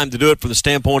good time to do it from the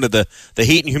standpoint of the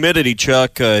heat and humidity,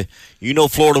 Chuck. You know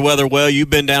Florida weather well. You've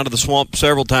been down to the Swamp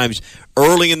several times.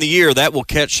 Early in the year, that will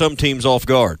catch some teams off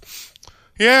guard.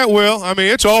 Yeah, it will. I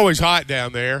mean, it's always hot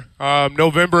down there.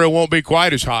 November, it won't be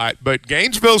quite as hot, but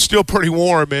Gainesville's still pretty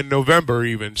warm in November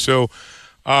even. So,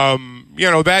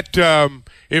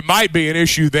 it might be an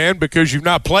issue then because you've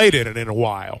not played in it in a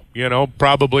while,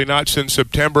 probably not since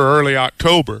September, early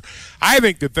October. I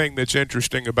think the thing that's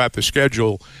interesting about the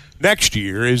schedule next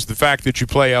year is the fact that you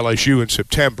play LSU in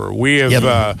September. We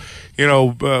have,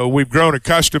 we've grown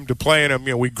accustomed to playing them.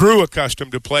 We grew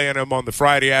accustomed to playing them on the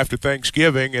Friday after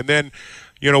Thanksgiving, and then,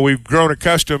 we've grown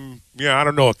accustomed,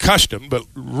 but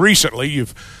recently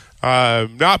you've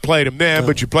not played them then,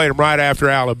 but you played them right after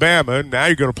Alabama, and now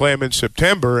you're going to play them in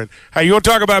September. And hey, you want to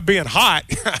talk about being hot?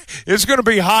 It's going to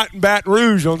be hot in Baton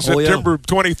Rouge on September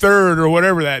 23rd or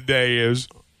whatever that day is.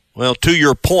 Well, to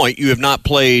your point, you have not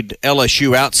played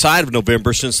LSU outside of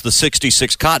November since the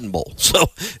 '66 Cotton Bowl,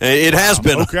 so it has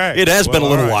been been a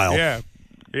little while.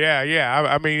 Yeah.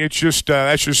 I mean, it's just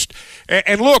that's just.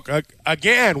 And look,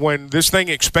 again, when this thing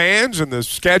expands and the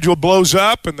schedule blows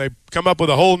up and they come up with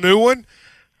a whole new one.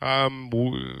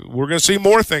 We're going to see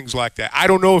more things like that. I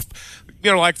don't know if,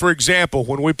 like for example,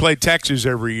 when we played Texas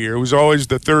every year, it was always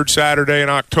the third Saturday in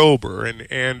October,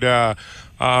 and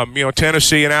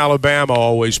Tennessee and Alabama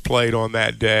always played on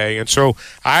that day, and so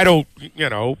I don't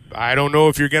know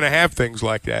if you're going to have things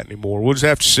like that anymore. We'll just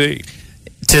have to see.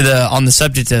 On the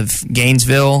subject of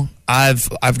Gainesville, I've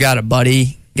got a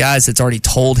buddy. Guys, that's already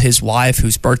told his wife,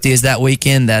 whose birthday is that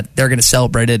weekend, that they're going to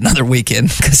celebrate it another weekend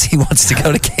because he wants to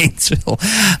go to Gainesville.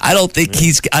 I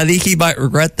think he might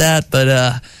regret that,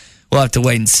 but we'll have to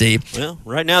wait and see. Well,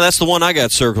 right now that's the one I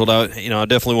got circled. I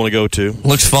definitely want to go to.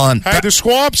 Looks fun. Hey, the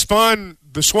Swamp's fun.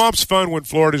 The Swamp's fun when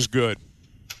Florida's good.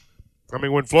 I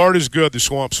mean, when Florida's good, the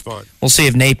Swamp's fun. We'll see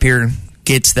if Napier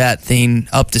gets that thing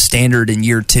up to standard in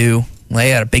year 2.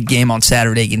 They had a big game on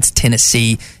Saturday against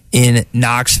Tennessee in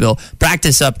Knoxville.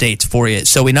 Practice updates for you.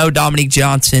 So we know Dominique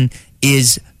Johnson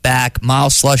is back.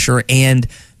 Miles Slusher and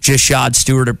Jashad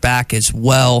Stewart are back as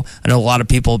well. I know a lot of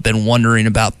people have been wondering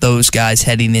about those guys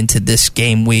heading into this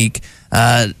game week.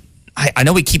 I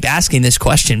know we keep asking this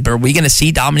question, but are we going to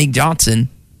see Dominique Johnson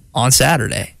on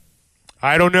Saturday?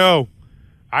 I don't know.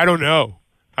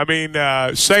 I mean,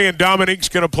 saying Dominique's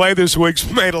going to play this week's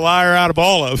made a liar out of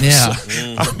all of us.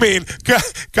 Yeah. I mean, a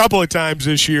couple of times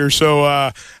this year.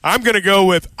 So I'm going to go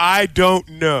with I don't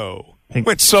know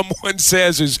when someone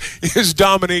says, is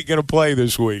Dominique going to play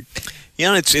this week?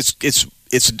 It's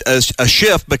a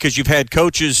shift because you've had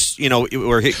coaches,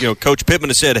 Coach Pittman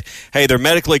has said, hey, they're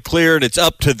medically cleared. It's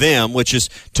up to them, which is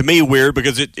to me weird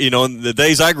because in the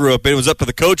days I grew up, it was up to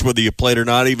the coach whether you played or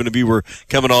not, even if you were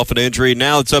coming off an injury.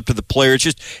 Now it's up to the player.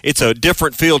 It's a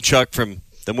different feel, Chuck, than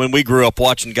when we grew up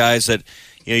watching guys that,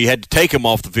 you had to take them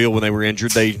off the field when they were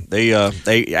injured.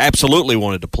 They absolutely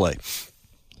wanted to play.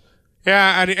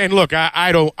 Yeah, and look,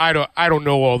 I don't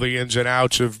know all the ins and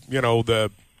outs of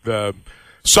the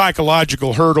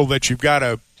psychological hurdle that you've got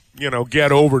to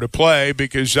get over to play,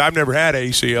 because I've never had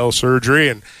ACL surgery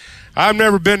and I've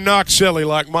never been knocked silly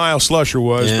like Miles Slusher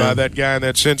was by that guy in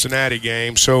that Cincinnati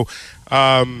game. So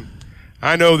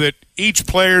I know that each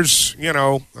player's, at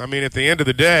the end of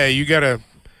the day, you got to,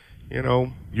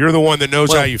 you're the one that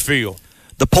knows how you feel.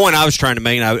 The point I was trying to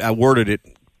make, I worded it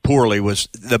poorly, was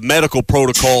the medical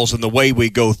protocols and the way we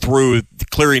go through the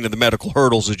clearing of the medical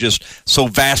hurdles is just so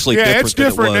vastly different it's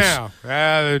different than it was.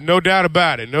 now. No doubt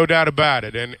about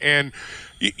it. And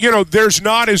there's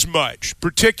not as much,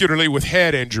 particularly with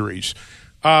head injuries,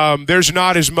 there's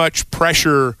not as much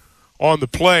pressure on the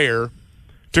player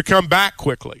to come back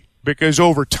quickly, because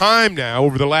over time now,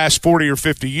 over the last 40 or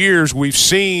 50 years, we've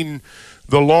seen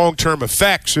the long-term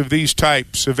effects of these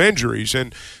types of injuries.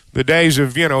 And the days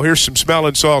of, here's some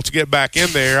smelling salts, get back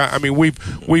in there. I mean,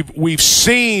 we've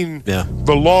seen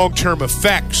the long-term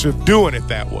effects of doing it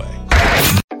that way.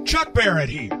 Chuck Barrett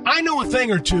here. I know a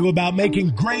thing or two about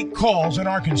making great calls in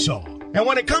Arkansas. And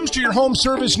when it comes to your home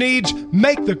service needs,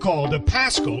 make the call to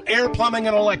Paschal Air Plumbing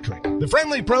and Electric. The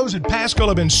friendly pros at Paschal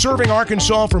have been serving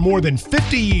Arkansas for more than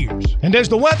 50 years. And as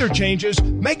the weather changes,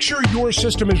 make sure your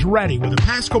system is ready with a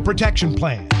Paschal protection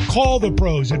plan. Call the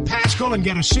pros at Paschal and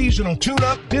get a seasonal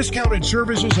tune-up, discounted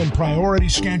services, and priority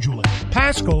scheduling.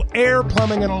 Paschal Air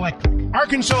Plumbing and Electric.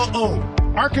 Arkansas owned.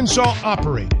 Arkansas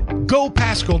operated.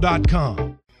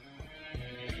 GoPaschal.com.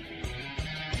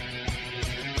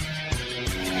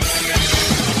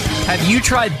 Have you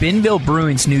tried Benville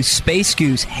Brewing's new Space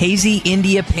Goose Hazy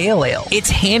India Pale Ale?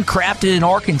 It's handcrafted in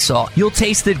Arkansas. You'll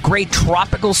taste the great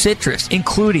tropical citrus,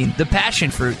 including the passion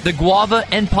fruit, the guava,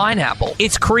 and pineapple.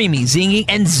 It's creamy, zingy,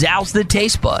 and zounds the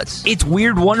taste buds. It's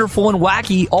weird, wonderful, and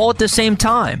wacky all at the same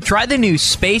time. Try the new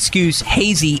Space Goose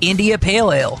Hazy India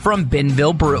Pale Ale from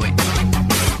Benville Brewing.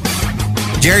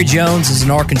 Jerry Jones is an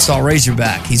Arkansas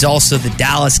Razorback. He's also the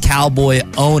Dallas Cowboy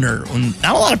owner.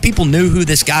 Not a lot of people knew who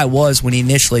this guy was when he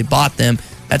initially bought them.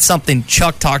 That's something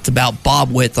Chuck talked about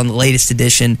Bob with on the latest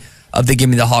edition of the Give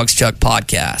Me the Hogs Chuck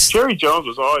podcast. Jerry Jones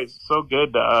was always so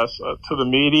good to us, to the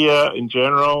media in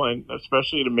general, and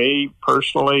especially to me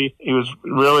personally. He was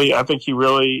really, I think he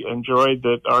really enjoyed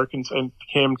that Arkansas, and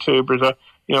him too, because,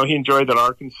 he enjoyed that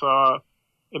Arkansas.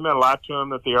 It meant a lot to him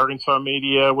that the Arkansas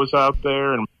media was out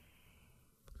there. And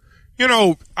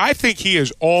I think he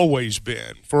has always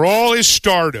been, for all his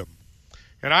stardom,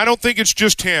 and I don't think it's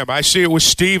just him. I see it with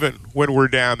Steven when we're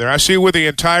down there. I see it with the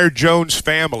entire Jones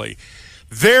family.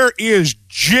 There is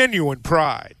genuine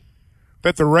pride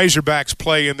that the Razorbacks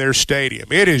play in their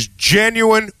stadium. It is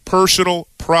genuine personal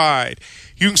pride.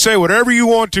 You can say whatever you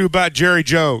want to about Jerry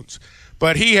Jones,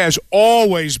 but he has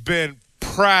always been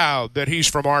proud that he's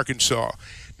from Arkansas.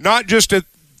 Not just at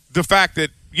the fact that,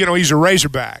 he's a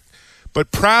Razorback, but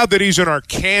proud that he's an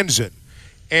Arkansan.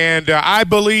 And I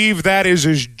believe that is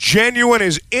as genuine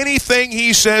as anything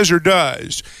he says or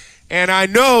does. And I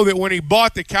know that when he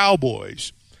bought the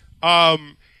Cowboys,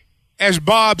 as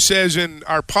Bob says in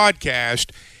our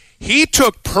podcast, he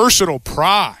took personal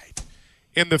pride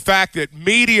in the fact that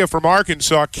media from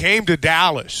Arkansas came to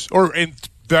Dallas, or in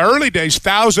the early days,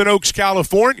 Thousand Oaks,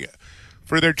 California,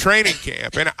 for their training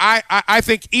camp. And I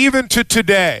think even to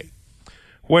today,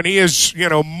 when he is,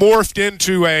 morphed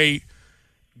into a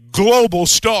global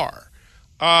star,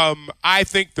 I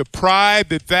think the pride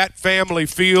that family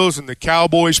feels and the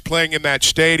Cowboys playing in that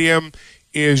stadium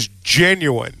is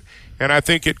genuine. And I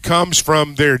think it comes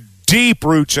from their deep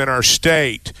roots in our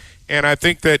state. And I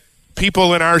think that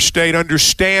people in our state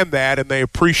understand that and they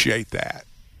appreciate that.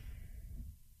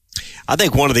 I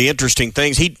think one of the interesting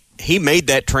things, he made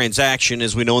that transaction,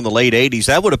 as we know, in the late 80s.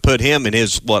 That would have put him in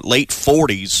his, late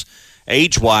 40s,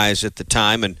 age-wise at the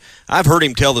time, and I've heard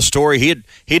him tell the story.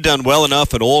 He'd done well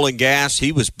enough in oil and gas.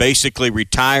 He was basically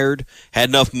retired, had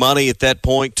enough money at that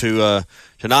point to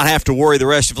not have to worry the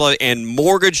rest of his life, and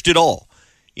mortgaged it all.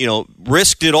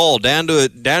 Risked it all down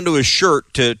to his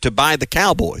shirt to buy the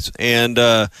Cowboys, and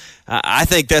I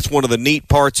think that's one of the neat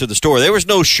parts of the story. There was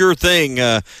no sure thing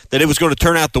that it was going to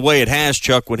turn out the way it has,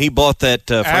 Chuck, when he bought that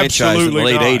franchise in the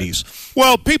late 80s.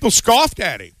 Well, people scoffed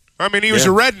at him. I mean, he was a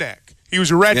redneck. He was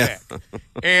a redneck,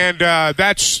 and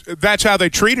that's how they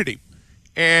treated him.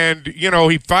 And,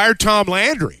 he fired Tom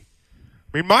Landry.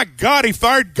 I mean, my God, he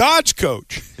fired God's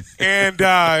coach. And,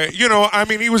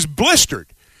 he was blistered.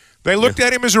 They looked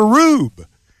at him as a rube.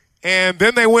 And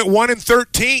then they went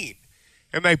 1-13,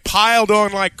 and they piled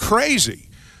on like crazy.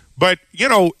 But,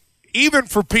 even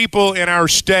for people in our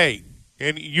state,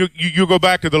 and you go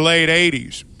back to the late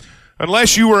 80s,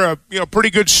 unless you were a pretty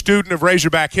good student of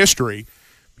Razorback history,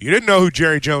 you didn't know who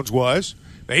Jerry Jones was.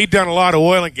 He'd done a lot of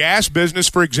oil and gas business,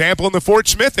 for example, in the Fort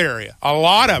Smith area, a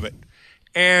lot of it.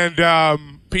 And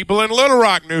people in Little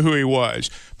Rock knew who he was.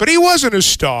 But he wasn't a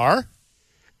star.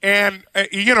 And,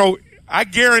 I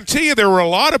guarantee you there were a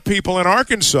lot of people in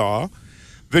Arkansas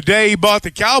the day he bought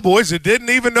the Cowboys that didn't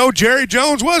even know Jerry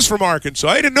Jones was from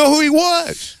Arkansas. They didn't know who he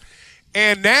was.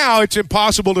 And now it's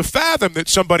impossible to fathom that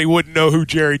somebody wouldn't know who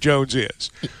Jerry Jones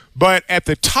is. But at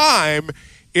the time,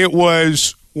 it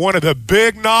was one of the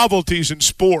big novelties in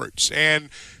sports, and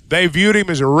they viewed him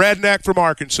as a redneck from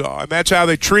Arkansas, and that's how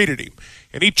they treated him.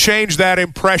 And he changed that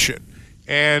impression.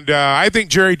 And I think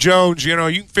Jerry Jones, you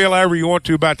can feel however you want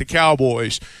to about the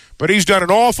Cowboys, but he's done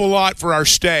an awful lot for our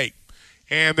state.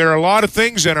 And there are a lot of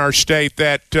things in our state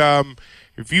that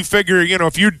if you figure,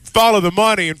 if you follow the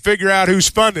money and figure out who's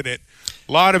funding it,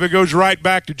 a lot of it goes right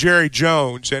back to Jerry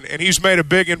Jones. And he's made a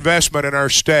big investment in our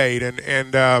state.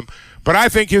 But I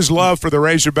think his love for the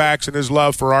Razorbacks and his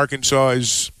love for Arkansas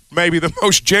is maybe the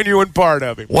most genuine part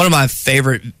of him. One of my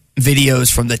favorite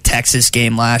videos from the Texas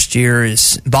game last year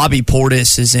is Bobby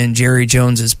Portis is in Jerry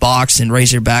Jones's box in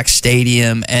Razorback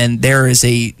Stadium, and there is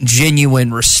a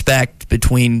genuine respect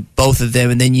between both of them.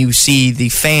 And then you see the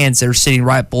fans that are sitting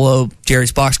right below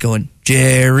Jerry's box going,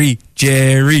 Jerry,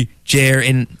 Jerry, Jerry.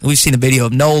 And we've seen the video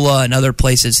of NOLA and other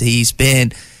places he's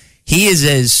been. He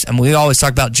is we always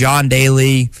talk about John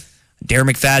Daly, Darren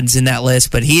McFadden's in that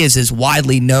list, but he is as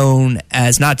widely known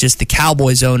as not just the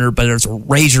Cowboys owner, but as a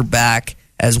Razorback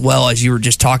as well, as you were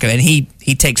just talking. And he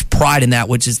takes pride in that,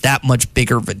 which is that much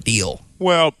bigger of a deal.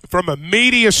 Well, from a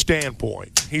media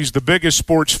standpoint, he's the biggest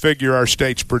sports figure our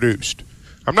state's produced.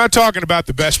 I'm not talking about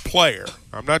the best player.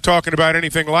 I'm not talking about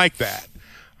anything like that.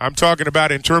 I'm talking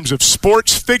about in terms of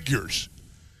sports figures.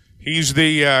 He's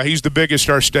the biggest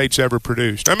our state's ever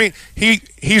produced. I mean,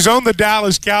 he's on the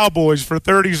Dallas Cowboys for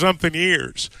 30-something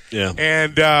years. Yeah.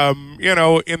 And,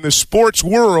 in the sports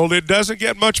world, it doesn't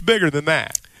get much bigger than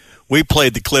that. We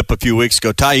played the clip a few weeks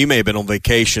ago. Ty, you may have been on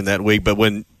vacation that week, but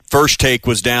when First Take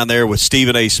was down there with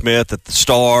Stephen A. Smith at the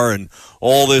Star and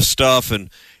all this stuff, and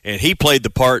he played the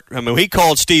part. I mean, he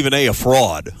called Stephen A.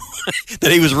 fraud,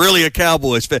 that he was really a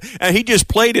Cowboys fan. And he just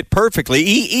played it perfectly.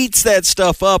 He eats that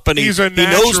stuff up, and he knows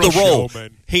the role.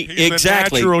 Showman. He's a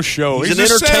natural show. He's an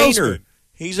entertainer. Salesman.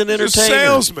 He's an entertainer. He's a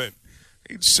salesman.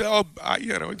 He'd sell,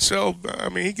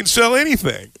 he can sell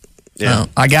anything. Yeah.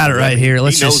 I got it right here. He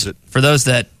knows it. For those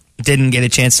that didn't get a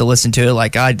chance to listen to it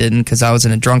like I didn't because I was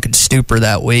in a drunken stupor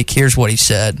that week, here's what he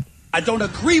said. I don't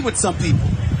agree with some people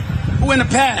who in the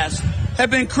past have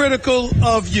been critical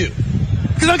of you.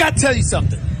 Because I got to tell you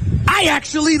something. I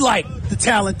actually like the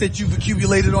talent that you've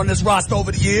accumulated on this roster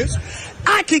over the years.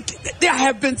 There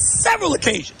have been several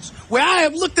occasions where I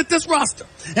have looked at this roster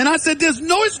and I said there's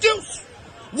no excuse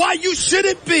why you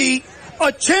shouldn't be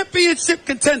a championship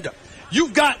contender.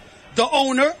 You've got the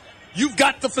owner, you've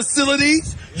got the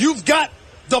facilities, you've got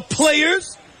the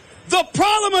players. The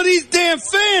problem of these damn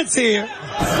fans here,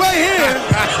 right here,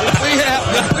 if we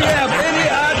have any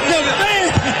idea, the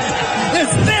fans,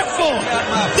 it's their fault.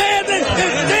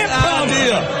 It's their problem.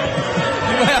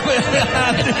 You have any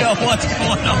idea what's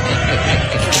going on?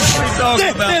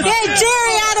 Get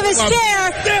Jerry out of his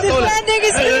chair. Defending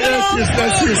his people.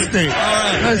 That's his thing.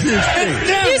 That's his thing.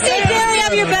 You see Jerry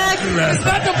have your back. It's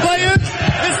not the players.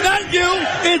 It's not you.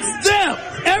 It's them.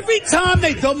 Every time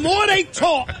the more they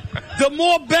talk, the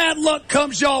more bad luck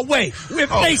comes your way. If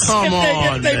they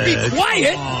be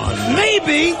quiet,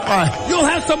 maybe you'll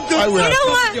have some good luck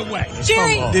come your way.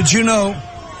 Jerry, did you know?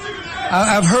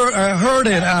 I've heard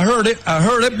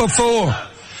it before.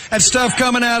 That stuff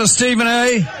coming out of Stephen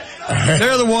A.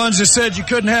 They're the ones that said you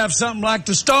couldn't have something like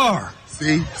the Star.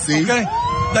 See. Okay,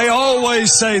 they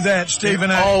always say that, Stephen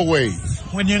A. Always.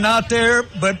 When you're not there,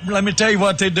 but let me tell you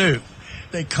what they do.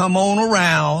 They come on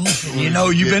around,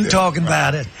 and you've been talking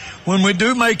about it. When we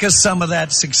do make us some of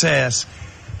that success,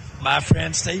 my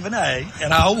friend Stephen A.,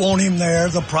 and I'll want him there,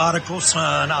 the prodigal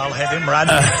son, I'll have him right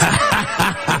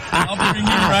back. I'll bring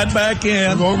him right back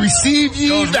in. I'm going to receive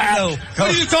you back. What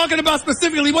are you talking about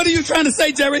specifically? What are you trying to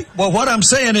say, Jerry? Well, what I'm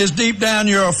saying is deep down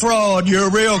you're a fraud. You're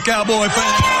a real Cowboy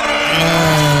fan.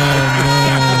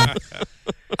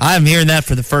 I'm hearing that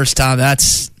for the first time.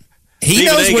 He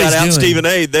Stephen knows A. what got he's out doing. Stephen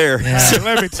A. there. Yeah.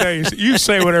 Let me tell you, you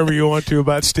say whatever you want to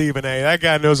about Stephen A. That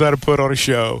guy knows how to put on a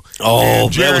show. Oh,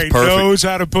 and Jerry that was perfect. knows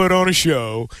how to put on a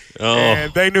show. Oh.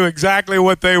 And they knew exactly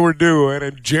what they were doing.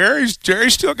 And Jerry's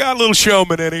still got a little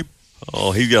showman in him.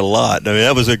 Oh, he's got a lot. I mean,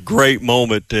 that was a great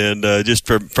moment, and just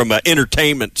from an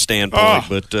entertainment standpoint.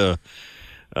 But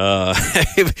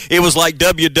It was like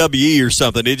WWE or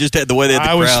something. It just had the way they had the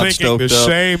crowd stoked up. I was thinking the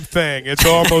same thing. It's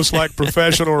almost like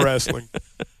professional wrestling.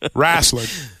 Wrestling.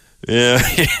 Yeah,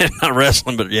 not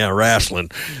wrestling, but yeah, wrestling.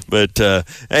 But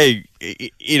hey,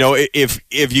 you know, if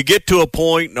you get to a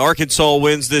point and Arkansas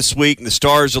wins this week and the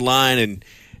stars align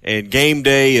and game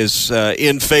day is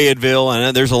in Fayetteville,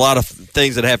 and there's a lot of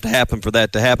things that have to happen for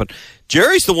that to happen.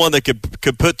 Jerry's the one that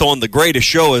could put on the greatest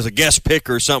show as a guest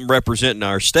picker or something representing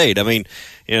our state. I mean,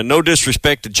 you know, no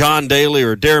disrespect to John Daly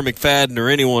or Darren McFadden or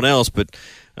anyone else, but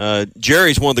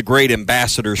Jerry's one of the great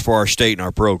ambassadors for our state and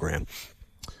our program.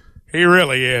 He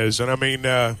really is. And, I mean, do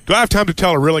I have time to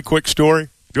tell a really quick story?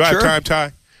 Do I have time,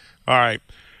 Ty? All right.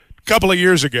 A couple of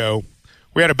years ago,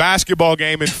 we had a basketball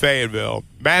game in Fayetteville.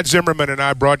 Matt Zimmerman and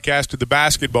I broadcasted the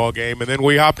basketball game, and then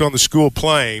we hopped on the school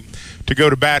plane to go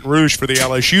to Baton Rouge for the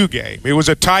LSU game. It was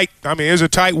a tight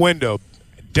window.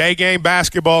 Day game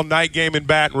basketball, night game in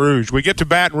Baton Rouge. We get to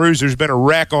Baton Rouge, there's been a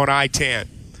wreck on I-10.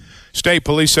 State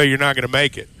police say you're not going to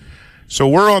make it. So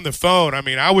we're on the phone. I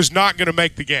mean, I was not going to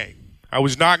make the game. I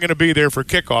was not going to be there for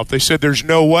kickoff. They said there's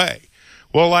no way.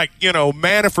 Well, like, you know,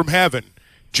 manna from heaven,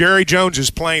 Jerry Jones's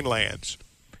plane lands.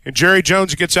 And Jerry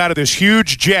Jones gets out of this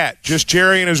huge jet, just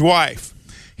Jerry and his wife.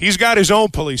 He's got his own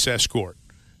police escort.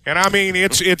 And, I mean,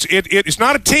 it's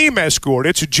not a team escort.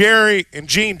 It's a Jerry and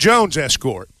Gene Jones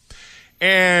escort.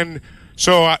 And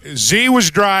so Z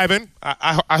was driving.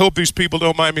 I hope these people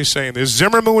don't mind me saying this.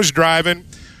 Zimmerman was driving.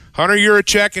 Hunter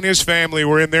Yurachek and his family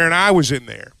were in there, and I was in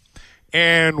there.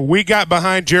 And we got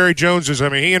behind Jerry Jones's. I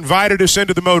mean, he invited us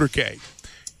into the motorcade.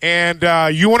 And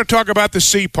you want to talk about the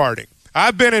sea parting.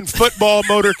 I've been in football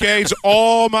motorcades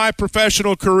all my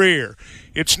professional career.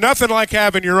 It's nothing like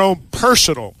having your own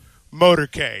personal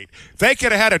motorcade. They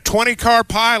could have had a 20-car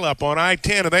pileup on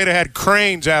I-10, and they'd have had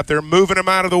cranes out there moving them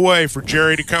out of the way for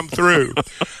Jerry to come through.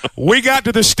 We got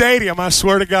to the stadium. I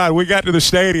swear to God, we got to the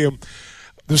stadium.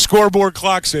 The scoreboard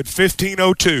clock said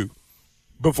 15:02.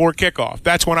 Before kickoff.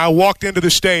 That's when I walked into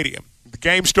the stadium. The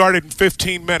game started in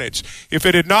 15 minutes. If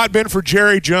it had not been for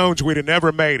Jerry Jones, we'd have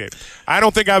never made it. I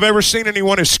don't think I've ever seen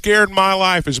anyone as scared in my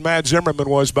life as Matt Zimmerman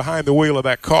was behind the wheel of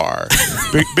that car.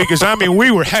 Because, I mean,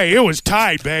 it was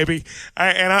tight, baby.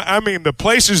 I mean, the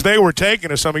places they were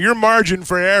taking us, I mean, your margin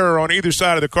for error on either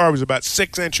side of the car was about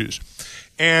 6 inches.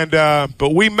 And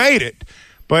but we made it.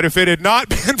 But if it had not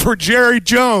been for Jerry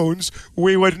Jones,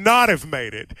 we would not have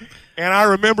made it. And I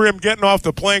remember him getting off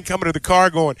the plane, coming to the car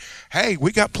going, hey,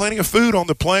 we got plenty of food on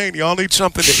the plane. Y'all need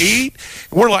something to eat?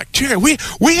 And we're like, Jerry, we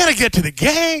got to get to the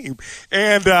game.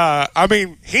 And, I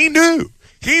mean, he knew.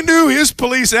 He knew his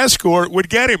police escort would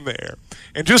get him there.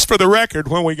 And just for the record,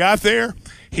 when we got there,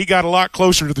 he got a lot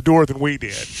closer to the door than we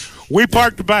did. We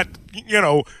parked about,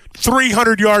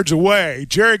 300 yards away.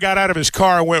 Jerry got out of his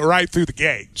car and went right through the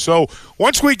gate. So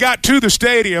once we got to the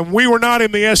stadium, we were not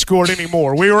in the escort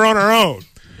anymore. We were on our own.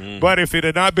 But if it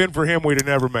had not been for him, we'd have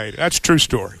never made it. That's a true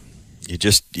story. You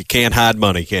can't hide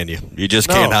money, can you? You just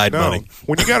can't hide money.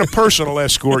 When you got a personal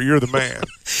escort, you're the man.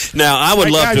 Now, I would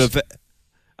love to have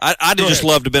I'd just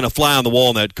love to have been a fly on the wall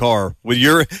in that car.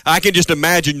 I can just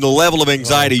imagine the level of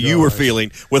anxiety you were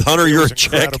feeling with Hunter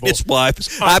Yurachek and his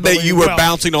wife. I bet you were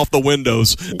bouncing off the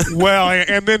windows. Well,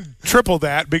 and then triple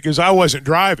that because I wasn't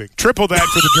driving. Triple that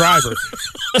for the driver.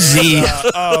 Z.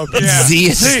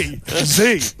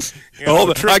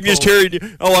 I can just hear you.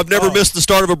 I've never missed the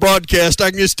start of a broadcast. I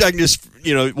can just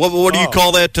what do you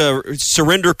call that?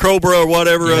 Surrender Cobra or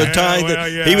whatever.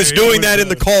 He was doing that in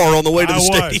the car on the way to the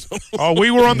stadium. We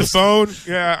were on the phone.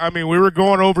 Yeah, I mean, we were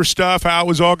going over stuff, how it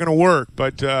was all going to work,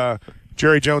 but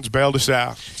Jerry Jones bailed us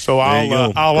out. So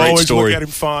I'll always look at him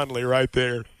fondly right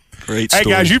there. Great story. Hey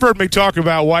guys, you've heard me talk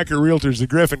about Weichert Realtors, the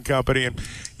Griffin Company, and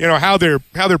how they're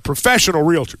professional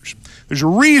realtors. There's a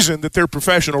reason that they're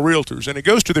professional realtors, and it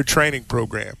goes to their training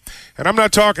program. And I'm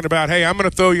not talking about, hey, I'm going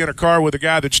to throw you in a car with a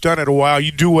guy that's done it a while.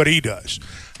 You do what he does.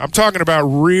 I'm talking about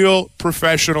real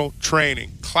professional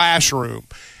training, classroom,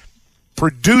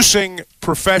 producing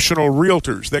professional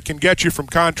realtors that can get you from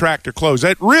contract to close.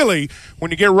 That really,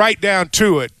 when you get right down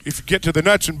to it, if you get to the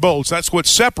nuts and bolts, that's what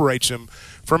separates them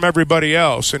from everybody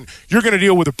else. And you're going to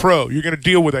deal with a pro. You're going to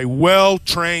deal with a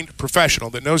well-trained professional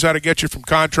that knows how to get you from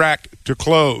contract to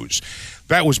close.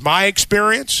 That was my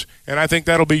experience, and I think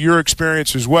that'll be your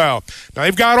experience as well. Now,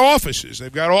 they've got offices.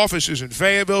 They've got offices in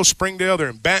Fayetteville, Springdale. They're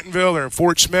in Bentonville. They're in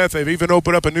Fort Smith. They've even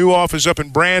opened up a new office up in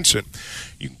Branson.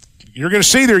 You're going to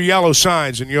see their yellow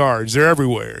signs in yards. They're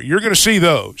everywhere. You're going to see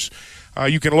those.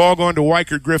 You can log on to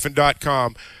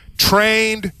WeichertGriffin.com.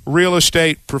 Trained real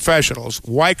estate professionals.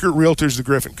 Weichert Realtors, the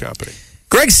Griffin Company.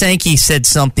 Greg Sankey said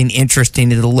something interesting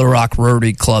to the Little Rock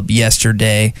Rotary Club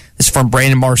yesterday. This is from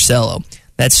Brandon Marcello.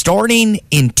 that starting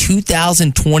in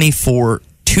 2024,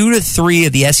 2 to 3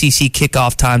 of the SEC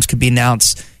kickoff times could be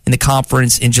announced in the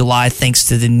conference in July thanks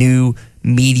to the new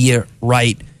media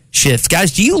right shift.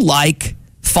 Guys, do you like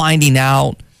finding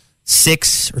out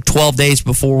 6 or 12 days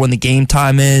before when the game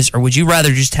time is, or would you rather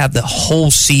just have the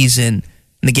whole season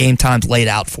and the game times laid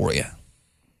out for you?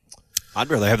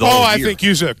 I'd rather have the whole year. I think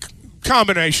use a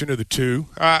combination of the two.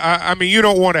 I mean, you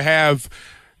don't want to have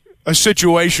a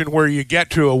situation where you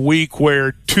get to a week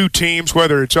where two teams,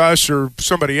 whether it's us or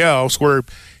somebody else, where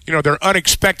they're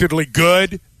unexpectedly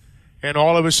good, and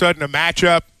all of a sudden a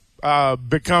matchup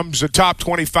becomes a top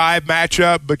 25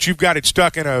 matchup, but you've got it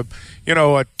stuck in a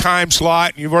time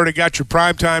slot, and you've already got your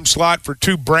prime time slot for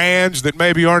two brands that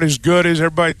maybe aren't as good as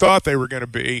everybody thought they were going to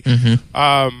be.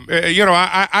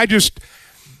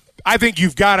 I think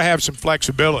you've got to have some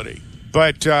flexibility,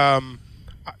 but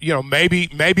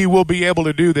maybe we'll be able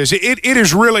to do this. It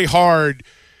is really hard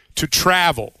to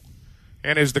travel,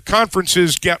 and as the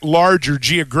conferences get larger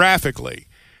geographically,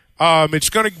 it's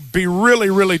going to be really,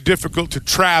 really difficult to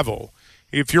travel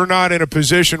if you're not in a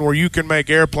position where you can make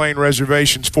airplane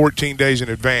reservations 14 days in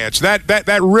advance.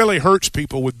 That really hurts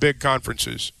people with big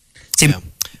conferences. Go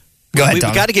ahead,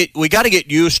 Tom. We got to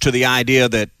get used to the idea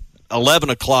that 11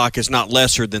 o'clock is not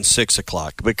lesser than 6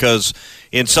 o'clock, because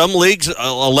in some leagues,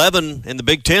 11 in the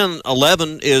Big Ten,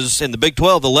 11 is in the Big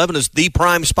 12, 11 is the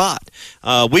prime spot.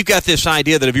 We've got this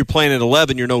idea that if you're playing at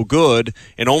 11, you're no good,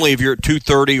 and only if you're at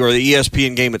 2:30 or the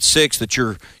ESPN game at 6 that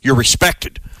you're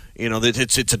respected. That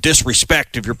it's a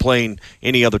disrespect if you're playing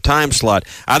any other time slot.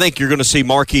 I think you're going to see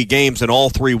marquee games in all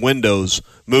three windows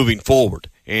moving forward,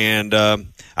 and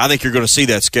I think you're going to see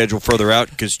that schedule further out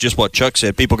because just what Chuck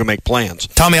said, people can make plans.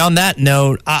 Tommy, on that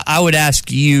note, I would ask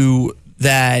you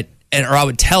or I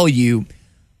would tell you,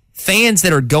 fans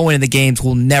that are going to the games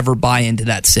will never buy into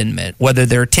that sentiment, whether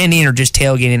they're attending or just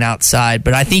tailgating outside.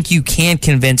 But I think you can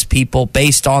convince people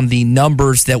based on the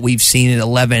numbers that we've seen at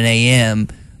 11 a.m.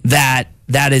 that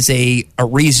is a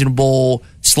reasonable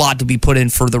slot to be put in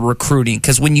for the recruiting.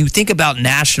 Because when you think about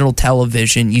national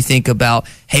television, you think about,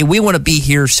 hey, we want to be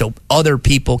here so other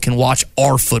people can watch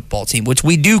our football team, which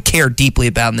we do care deeply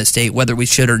about in this state, whether we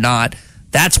should or not.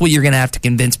 That's what you're going to have to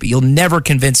convince, but you'll never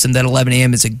convince them that 11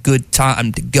 a.m. is a good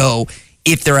time to go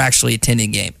if they're actually attending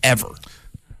a game, ever.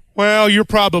 Well, you're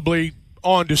probably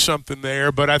onto something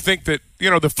there, but I think that,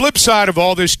 the flip side of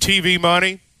all this TV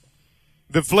money,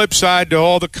 the flip side to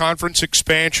all the conference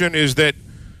expansion is that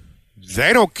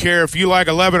they don't care if you like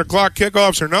 11 o'clock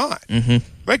kickoffs or not. Mm-hmm.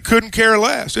 They couldn't care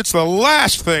less. It's the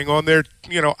last thing on their,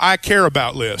 I care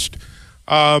about list.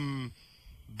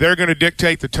 They're going to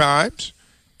dictate the times,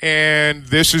 and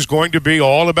this is going to be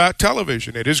all about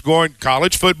television.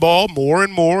 College football more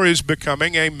and more is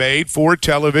becoming a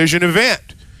made-for-television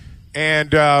event.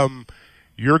 And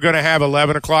you're going to have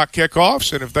 11 o'clock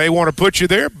kickoffs, and if they want to put you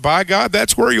there, by God,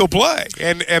 that's where you'll play.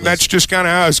 And that's just kind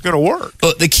of how it's going to work.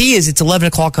 But the key is it's 11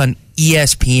 o'clock on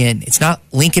ESPN. It's not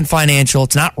Lincoln Financial.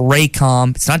 It's not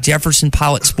Raycom. It's not Jefferson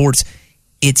Pilot Sports.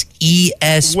 It's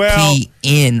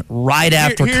ESPN right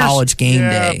after college game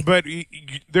day. But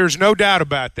there's no doubt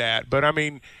about that. But, I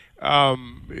mean,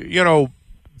 the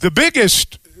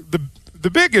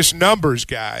biggest numbers,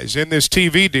 guys, in this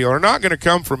TV deal are not going to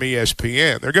come from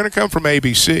ESPN. They're going to come from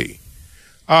ABC.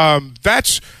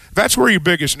 That's where your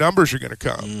biggest numbers are going to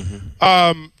come.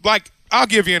 Mm-hmm. I'll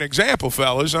give you an example,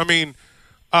 fellas. I mean,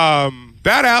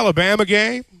 that Alabama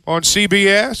game on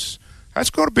CBS, that's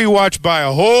going to be watched by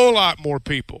a whole lot more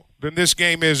people than this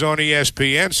game is on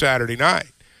ESPN Saturday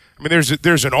night. I mean,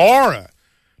 there's an aura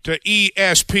to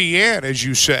ESPN, as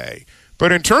you say.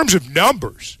 But in terms of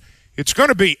numbers, it's going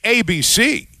to be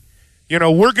ABC.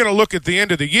 We're going to look at the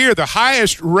end of the year. The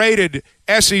highest-rated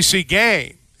SEC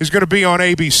game is going to be on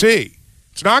ABC.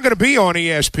 It's not going to be on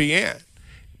ESPN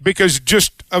because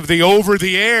just of the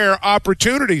over-the-air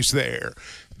opportunities there.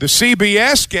 The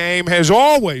CBS game has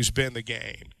always been the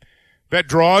game that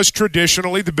draws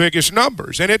traditionally the biggest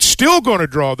numbers, and it's still going to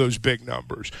draw those big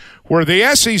numbers. Where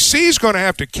the SEC is going to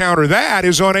have to counter that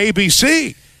is on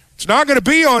ABC. It's not going to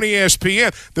be on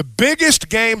ESPN. The biggest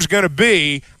game's going to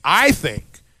be, I think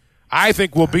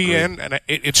will be in, and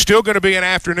it's still going to be an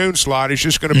afternoon slot. It's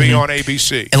just going to be on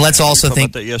ABC. And let's also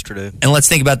think about that yesterday. And let's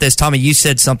think about this, Tommy. You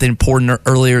said something important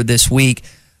earlier this week.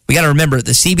 We got to remember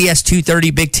the CBS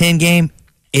 2:30 Big Ten game.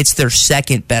 It's their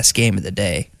second best game of the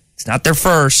day. It's not their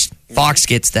first. Fox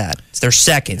gets that. It's their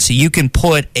second. So you can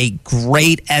put a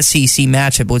great SEC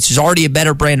matchup, which is already a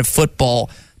better brand of football,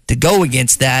 to go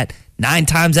against that. 9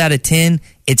 times out of 10,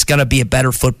 it's going to be a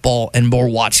better football and more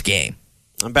watched game.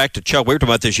 I'm back to Chuck. We were talking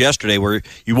about this yesterday, where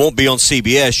you won't be on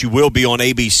CBS. You will be on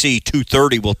ABC.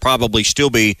 2:30 will probably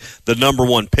still be the number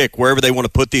one pick. Wherever they want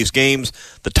to put these games,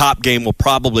 the top game will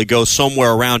probably go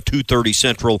somewhere around 2:30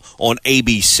 Central on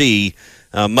ABC,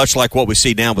 much like what we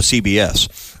see now with CBS.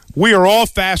 We are all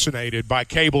fascinated by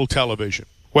cable television,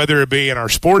 whether it be in our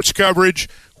sports coverage,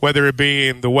 whether it be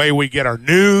in the way we get our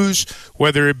news,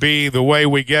 whether it be the way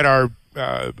we get our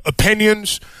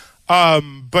opinions.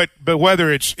 But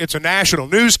whether it's a national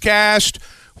newscast,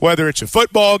 whether it's a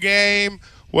football game,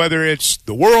 whether it's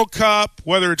the World Cup,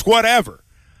 whether it's whatever,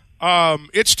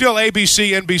 it's still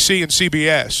ABC, NBC, and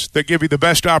CBS that give you the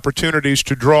best opportunities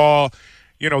to draw,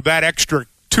 that extra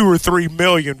 2 or 3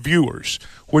 million viewers,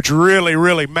 which really,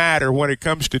 really matter when it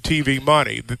comes to TV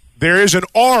money. There is an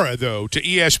aura, though, to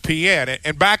ESPN.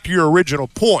 And back to your original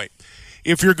point,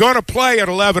 if you're going to play at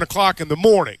 11 o'clock in the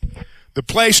morning, the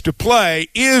place to play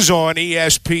is on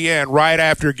ESPN right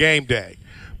after game day.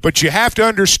 But you have to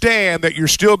understand that you're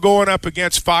still going up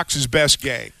against Fox's best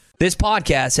game. This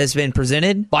podcast has been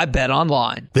presented by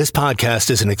BetOnline. This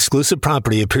podcast is an exclusive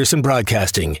property of Pearson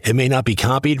Broadcasting. It may not be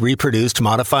copied, reproduced,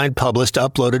 modified, published,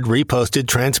 uploaded, reposted,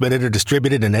 transmitted, or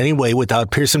distributed in any way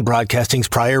without Pearson Broadcasting's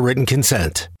prior written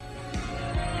consent.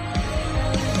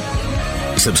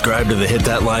 Subscribe to the Hit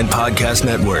That Line Podcast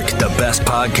Network, the best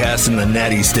podcast in the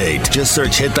Natty State. Just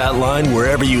search Hit That Line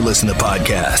wherever you listen to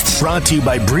podcasts. Brought to you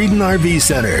by Breeden RV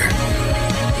Center.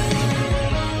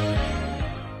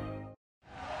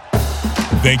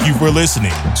 Thank you for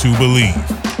listening to Believe.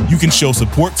 You can show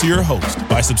support to your host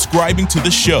by subscribing to the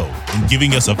show and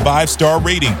giving us a 5-star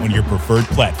rating on your preferred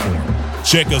platform.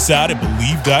 Check us out at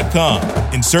Believe.com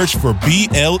and search for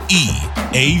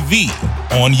BLEAV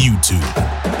on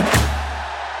YouTube.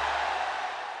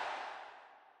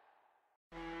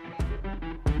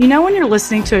 You know when you're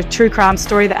listening to a true crime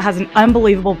story that has an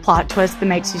unbelievable plot twist that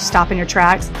makes you stop in your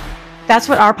tracks? That's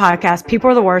what our podcast, People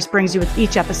Are the Worst, brings you with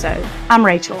each episode. I'm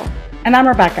Rachel. And I'm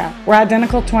Rebecca. We're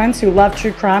identical twins who love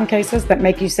true crime cases that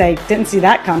make you say, didn't see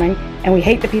that coming, and we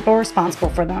hate the people responsible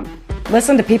for them.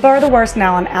 Listen to People Are the Worst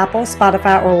now on Apple,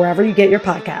 Spotify, or wherever you get your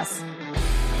podcasts.